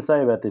there is to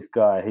say about this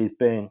guy. He's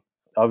been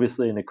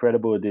obviously an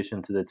incredible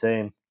addition to the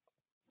team.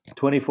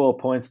 24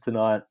 points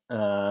tonight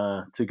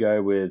to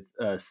go with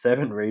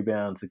 7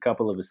 rebounds, a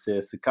couple of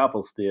assists, a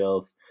couple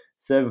steals,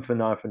 7 for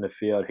 9 from the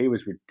field. He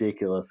was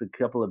ridiculous. A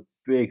couple of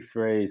big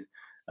threes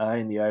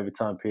in the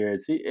overtime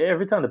periods.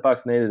 Every time the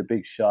Bucks needed a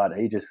big shot,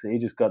 he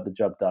just got the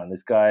job done.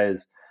 This guy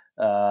is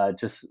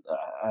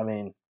I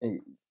mean,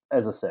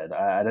 as I said,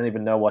 I don't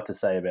even know what to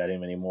say about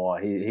him anymore.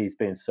 He's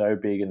been so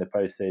big in the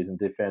postseason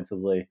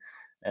defensively,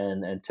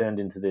 and turned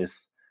into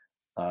this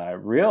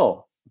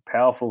real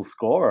powerful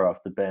scorer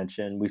off the bench.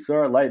 And we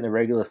saw it late in the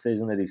regular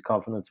season that his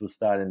confidence was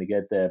starting to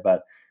get there.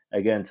 But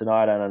again,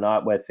 tonight on a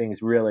night where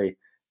things really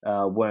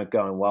weren't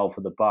going well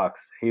for the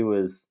Bucks, he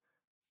was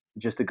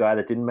just a guy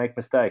that didn't make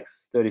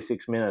mistakes.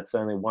 36 minutes,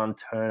 only 1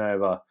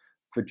 turnover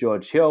for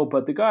George Hill.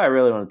 But the guy I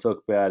really want to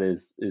talk about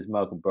is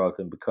Malcolm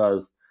Brogdon,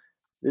 because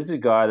this is a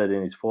guy that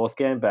in his 4th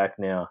game back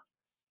now,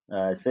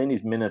 seen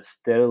his minutes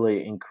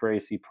steadily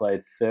increase. He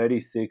played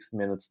 36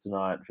 minutes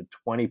tonight for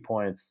 20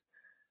 points,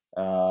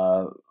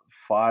 5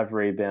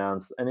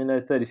 rebounds, and in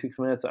those 36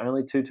 minutes,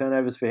 only 2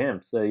 turnovers for him.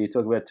 So you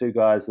talk about two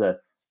guys that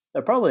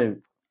are probably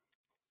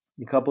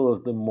a couple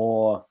of the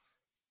more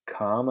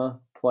calmer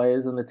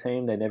players on the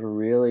team. They never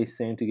really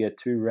seem to get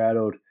too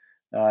rattled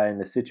in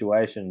the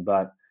situation,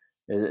 but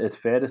it's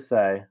fair to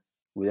say,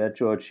 without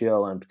George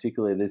Hill and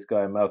particularly this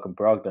guy Malcolm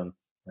Brogdon,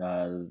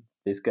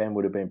 this game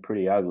would have been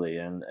pretty ugly,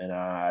 and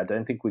I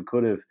don't think we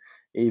could have,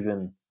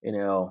 even in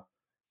our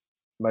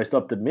most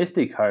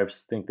optimistic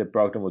hopes, think that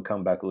Brogdon would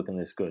come back looking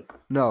this good.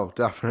 No,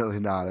 definitely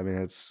not. I mean,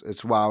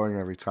 it's wowing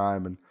every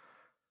time, and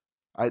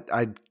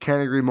I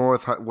can't agree more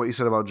with what you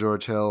said about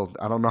George Hill.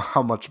 I don't know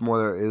how much more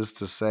there is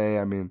to say.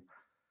 I mean,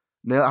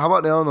 how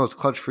about nailing those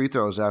clutch free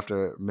throws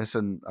after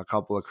missing a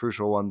couple of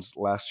crucial ones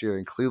last year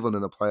in Cleveland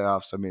in the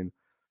playoffs? I mean,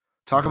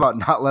 talk about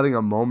not letting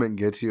a moment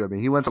get to you. I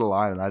mean, he went to the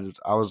line, and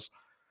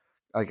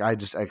I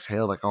just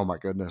exhaled, like, oh my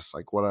goodness,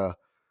 like what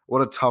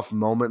a tough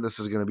moment this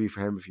is going to be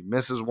for him if he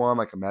misses one.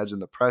 Like, imagine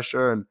the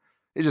pressure, and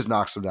he just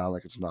knocks him down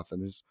like it's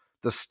nothing. He's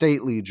the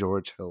stately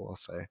George Hill, I'll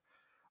say.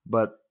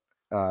 But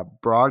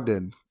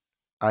Brogdon,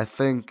 I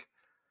think,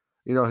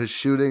 his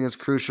shooting is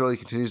crucial. He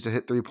continues to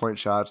hit 3-point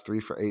shots, 3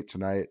 for 8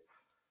 tonight.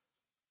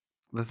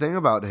 The thing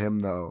about him,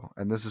 though,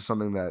 and this is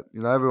something that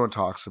everyone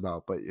talks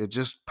about, but it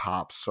just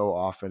pops so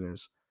often,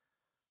 is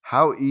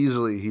how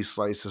easily he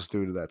slices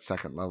through to that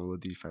second level of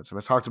defense. I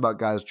mean, I talked about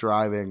guys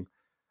driving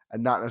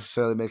and not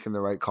necessarily making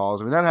the right calls.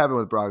 I mean, that happened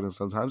with Brogdon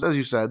sometimes. As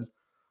you said,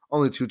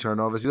 only 2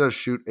 turnovers. He does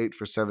shoot 8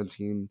 for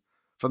 17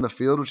 from the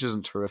field, which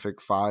isn't terrific.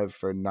 5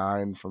 for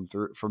 9 from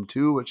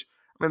 2, which,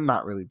 I mean,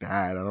 not really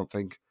bad. I don't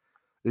think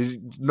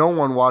no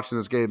one watching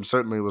this game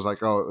certainly was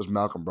like, oh, it was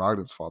Malcolm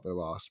Brogdon's fault they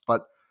lost.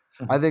 But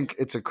I think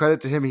it's a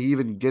credit to him. He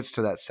even gets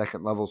to that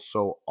second level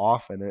so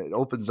often. It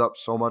opens up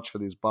so much for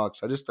these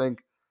Bucks. I just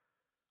think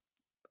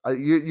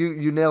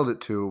you nailed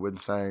it too when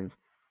saying,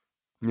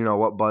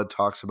 what Bud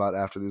talks about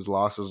after these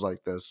losses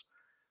like this.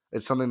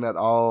 It's something that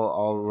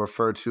I'll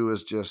refer to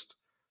as just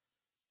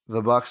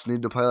the Bucks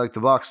need to play like the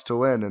Bucks to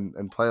win,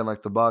 and playing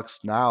like the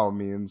Bucks now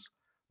means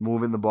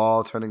moving the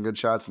ball, turning good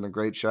shots into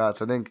great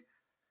shots. I think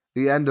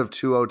the end of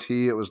 2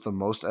 OT, it was the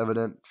most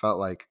evident. Felt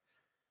like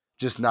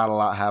just not a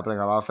lot happening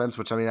on offense,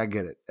 which, I mean, I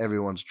get it.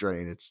 Everyone's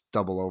drained. It's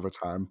double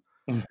overtime.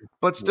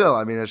 But Yeah. still,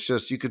 I mean, it's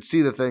just you could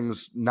see the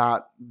things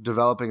not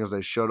developing as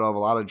they should have. A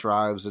lot of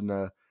drives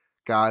into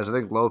guys. I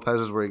think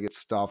Lopez's where he gets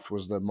stuffed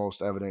was the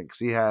most evident because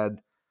he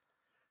had,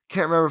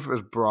 can't remember if it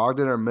was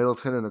Brogdon or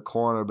Middleton in the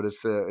corner, but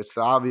it's the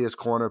obvious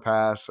corner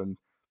pass and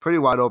pretty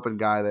wide open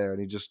guy there, and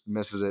he just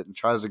misses it and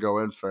tries to go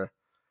in for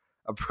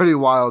a pretty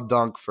wild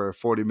dunk for a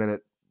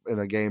 40-minute in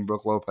a game,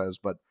 Brook Lopez.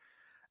 But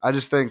I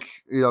just think,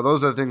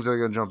 those are the things that are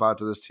going to jump out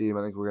to this team.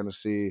 I think we're going to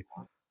see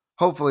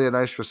hopefully a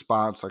nice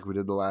response like we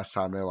did the last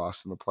time they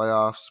lost in the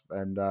playoffs.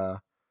 And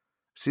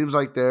seems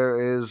like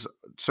there is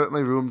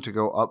certainly room to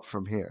go up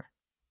from here.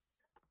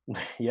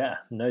 Yeah,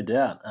 no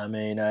doubt. I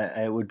mean,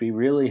 it would be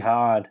really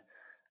hard,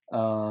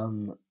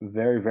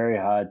 very, very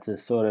hard to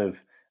sort of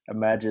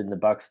imagine the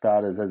Bucks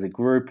starters as a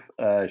group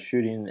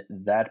shooting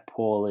that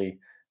poorly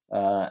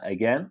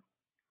again.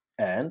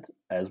 And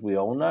as we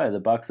all know,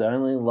 the Bucks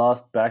only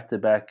lost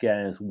back-to-back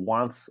games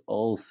once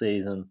all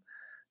season.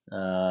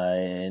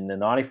 In the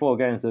 94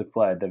 games they've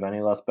played, they've only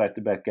lost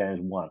back-to-back games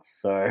once.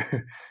 So,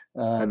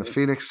 And the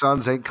Phoenix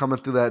Suns ain't coming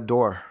through that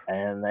door.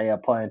 and they are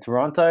playing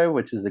Toronto,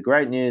 which is the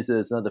great news that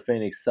it's not the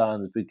Phoenix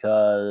Suns,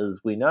 because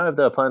we know if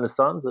they're playing the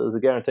Suns, it was a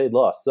guaranteed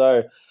loss.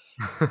 So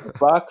the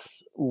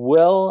Bucks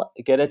will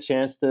get a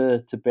chance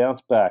to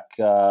bounce back.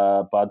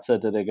 Bud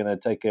said that they're going to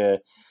take a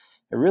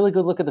really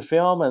good look at the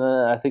film, and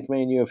I think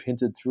me and you have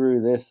hinted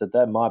through this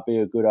that might be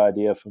a good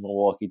idea for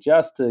Milwaukee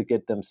just to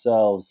get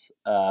themselves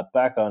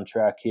back on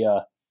track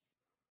here.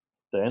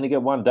 They only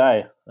get one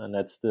day, and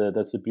that's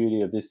the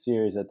beauty of this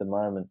series at the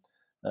moment.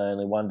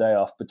 Only one day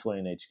off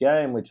between each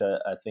game, which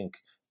I think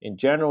in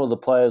general the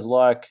players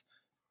like.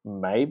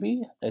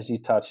 Maybe, as you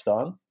touched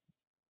on,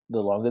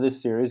 the longer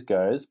this series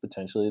goes,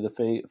 potentially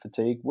the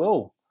fatigue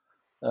will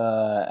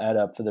add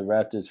up for the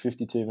Raptors.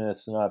 52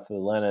 minutes tonight for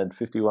Leonard,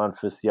 51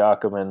 for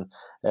Siakam,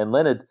 and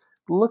Leonard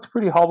looks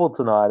pretty hobbled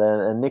tonight,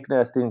 and Nick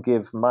Nurse didn't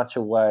give much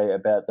away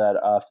about that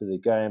after the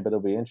game, but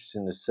it'll be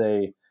interesting to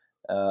see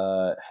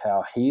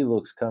how he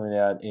looks coming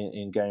out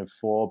in Game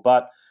 4.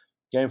 But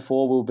Game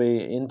 4 will be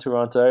in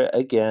Toronto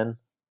again.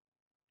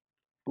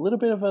 A little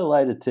bit of a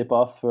later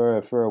tip-off for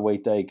a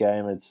weekday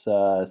game. It's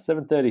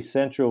 7:30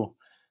 Central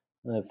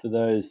for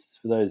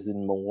those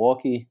in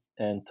Milwaukee.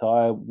 And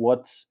Ty,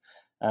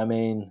 I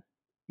mean,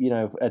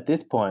 at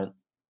this point,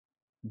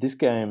 this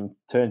game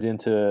turned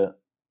into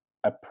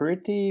a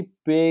pretty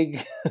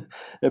big,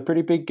 a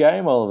pretty big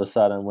game all of a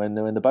sudden. When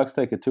the Bucks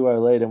take a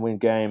 2-0 lead and win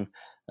game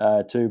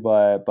 2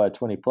 by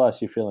 20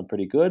 plus, you're feeling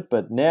pretty good.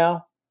 But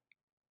now,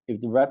 if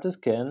the Raptors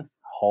can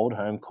hold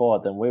home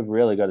court, then we've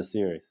really got a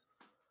series.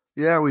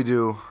 Yeah, we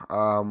do.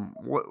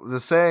 What the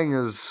saying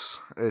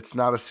is, it's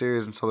not a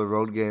series until the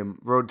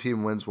road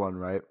team wins one,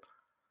 right?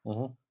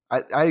 Mm-hmm.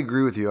 I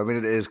agree with you. I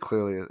mean,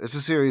 it's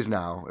a series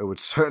now. It would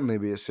certainly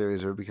be a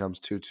series if it becomes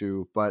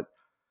 2-2, but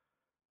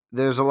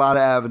there's a lot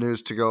of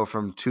avenues to go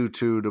from 2-2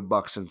 to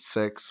Bucks and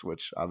 6,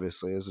 which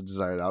obviously is a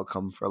desired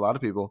outcome for a lot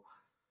of people.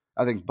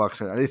 I think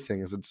Bucks and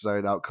anything is a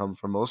desired outcome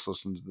for most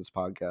listeners to this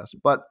podcast.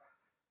 But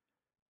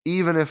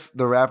even if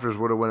the Raptors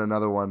were to win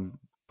another one,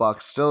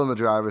 Bucks still in the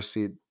driver's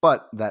seat.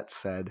 But that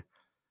said,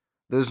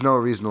 there's no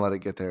reason to let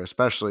it get there,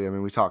 especially, I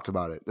mean, we talked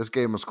about it. This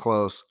game was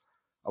close.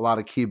 A lot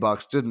of key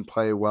Bucks didn't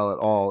play well at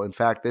all. In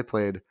fact, they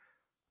played,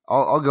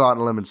 I'll go out on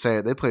a limb and say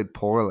it, they played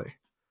poorly.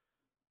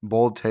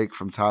 Bold take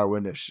from Tyler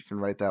Windisch. You can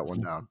write that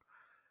one down.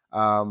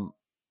 I'm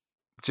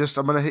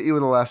going to hit you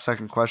with a last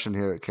second question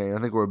here, Kane. I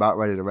think we're about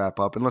ready to wrap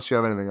up, unless you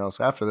have anything else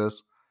after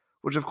this,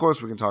 which of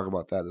course we can talk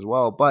about that as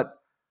well. But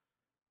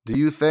do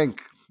you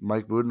think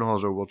Mike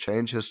Budenholzer will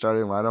change his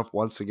starting lineup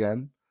once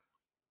again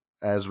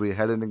as we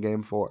head into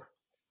Game 4?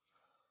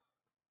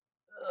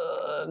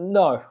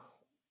 No.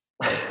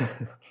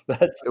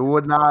 It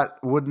would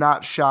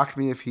not shock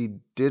me if he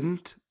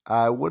didn't.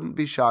 I wouldn't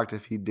be shocked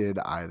if he did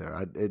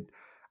either.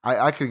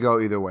 I could go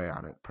either way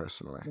on it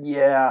personally.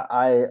 Yeah,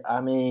 I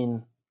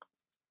mean,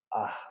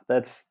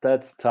 that's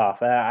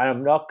tough.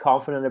 I'm not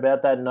confident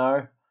about that.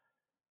 No,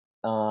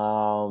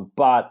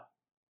 but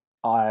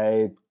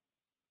I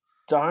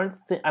don't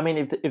think. I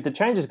mean, if the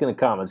change is going to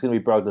come, it's going to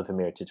be Brogdon for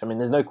Mirotic. I mean,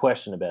 there's no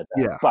question about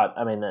that. Yeah. But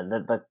I mean,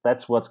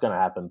 that's what's going to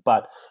happen.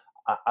 But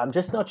I'm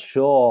just not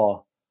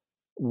sure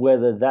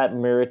whether that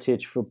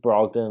Mirotic for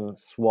Brogdon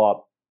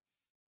swap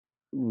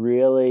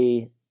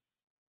really.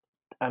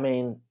 I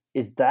mean,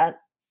 is that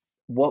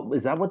what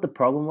the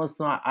problem was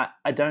tonight?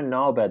 I don't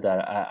know about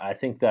that. I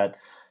think that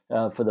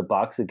for the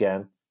Bucks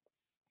again,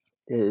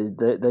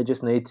 they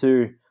just need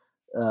to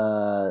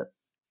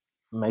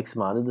make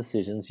smarter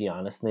decisions.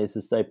 Giannis needs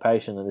to stay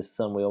patient, and this is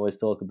something we always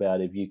talk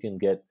about. If you can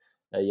get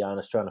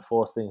Giannis trying to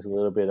force things a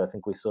little bit, I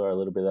think we saw a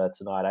little bit of that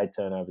tonight. 8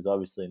 turnovers,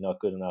 obviously not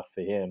good enough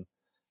for him.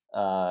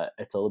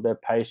 It's all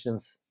about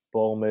patience,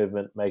 ball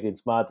movement, making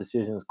smart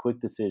decisions, quick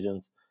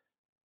decisions,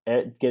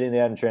 getting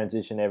out in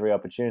transition every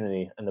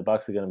opportunity, and the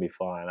Bucks are going to be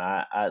fine.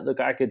 Look,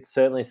 I could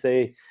certainly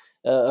see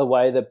a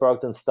way that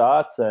Brogdon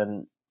starts,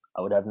 and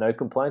I would have no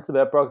complaints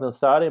about Brogdon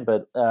starting,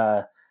 but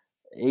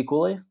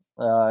equally,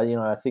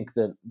 I think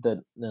that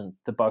the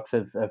Bucks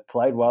have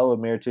played well with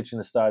Mirotic in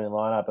the starting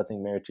lineup. I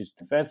think Mirotic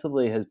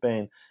defensively has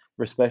been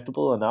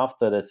respectable enough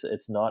that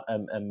it's not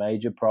a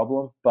major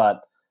problem.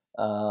 But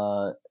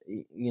if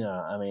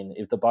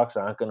the Bucks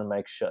aren't going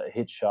to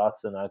hit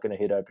shots and aren't going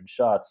to hit open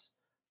shots,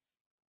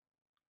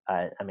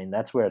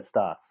 that's where it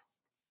starts.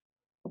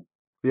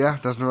 Yeah,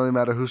 it doesn't really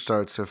matter who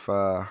starts if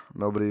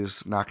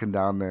nobody's knocking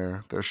down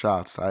their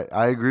shots.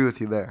 I agree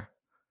with you there.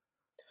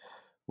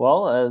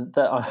 Well,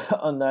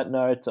 on that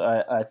note,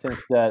 I think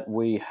that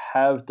we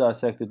have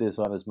dissected this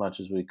one as much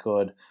as we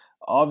could.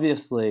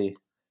 Obviously,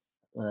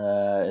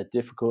 a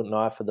difficult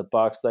night for the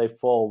Bucks. They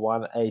fall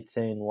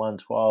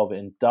 118-112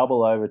 in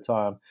double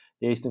overtime.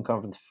 The Eastern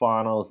Conference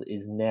Finals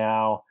is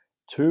now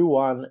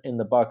 2-1 in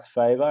the Bucks'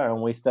 favor,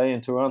 and we stay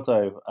in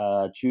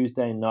Toronto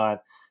Tuesday night,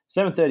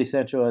 7:30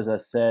 Central, as I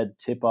said,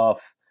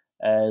 tip-off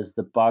as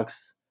the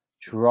Bucks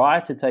try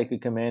to take a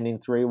commanding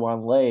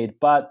 3-1 lead,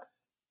 but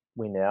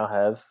we now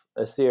have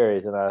a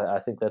series, and I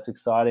think that's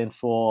exciting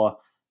for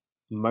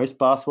most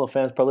basketball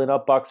fans, probably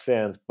not Bucks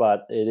fans,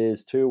 but it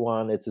is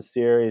 2-1. It's a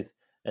series,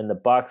 and the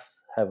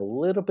Bucks have a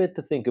little bit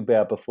to think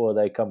about before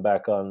they come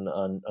back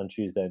on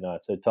Tuesday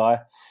night. So, Ty,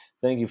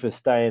 thank you for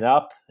staying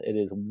up. It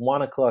is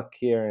 1 o'clock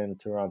here in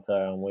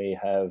Toronto, and we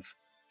have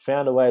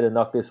found a way to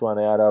knock this one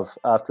out of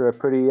after a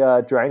pretty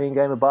draining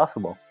game of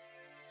basketball.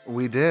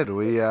 We did.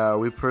 We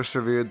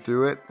persevered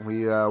through it.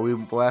 We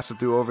blasted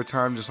through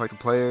overtime just like the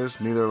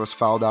players. Neither of us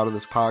fouled out of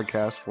this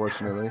podcast,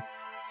 fortunately. A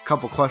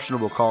couple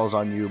questionable calls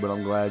on you, but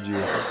I'm glad you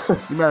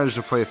managed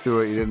to play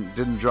through it. You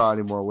didn't draw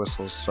any more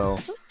whistles. So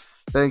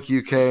thank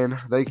you, Kane.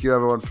 Thank you,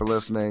 everyone, for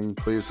listening.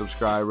 Please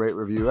subscribe, rate,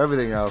 review,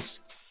 everything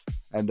else.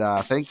 And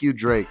thank you,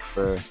 Drake,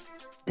 for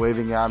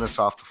waving Giannis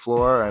off the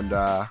floor and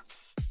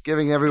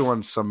giving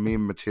everyone some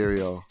meme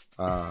material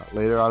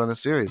later on in the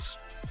series.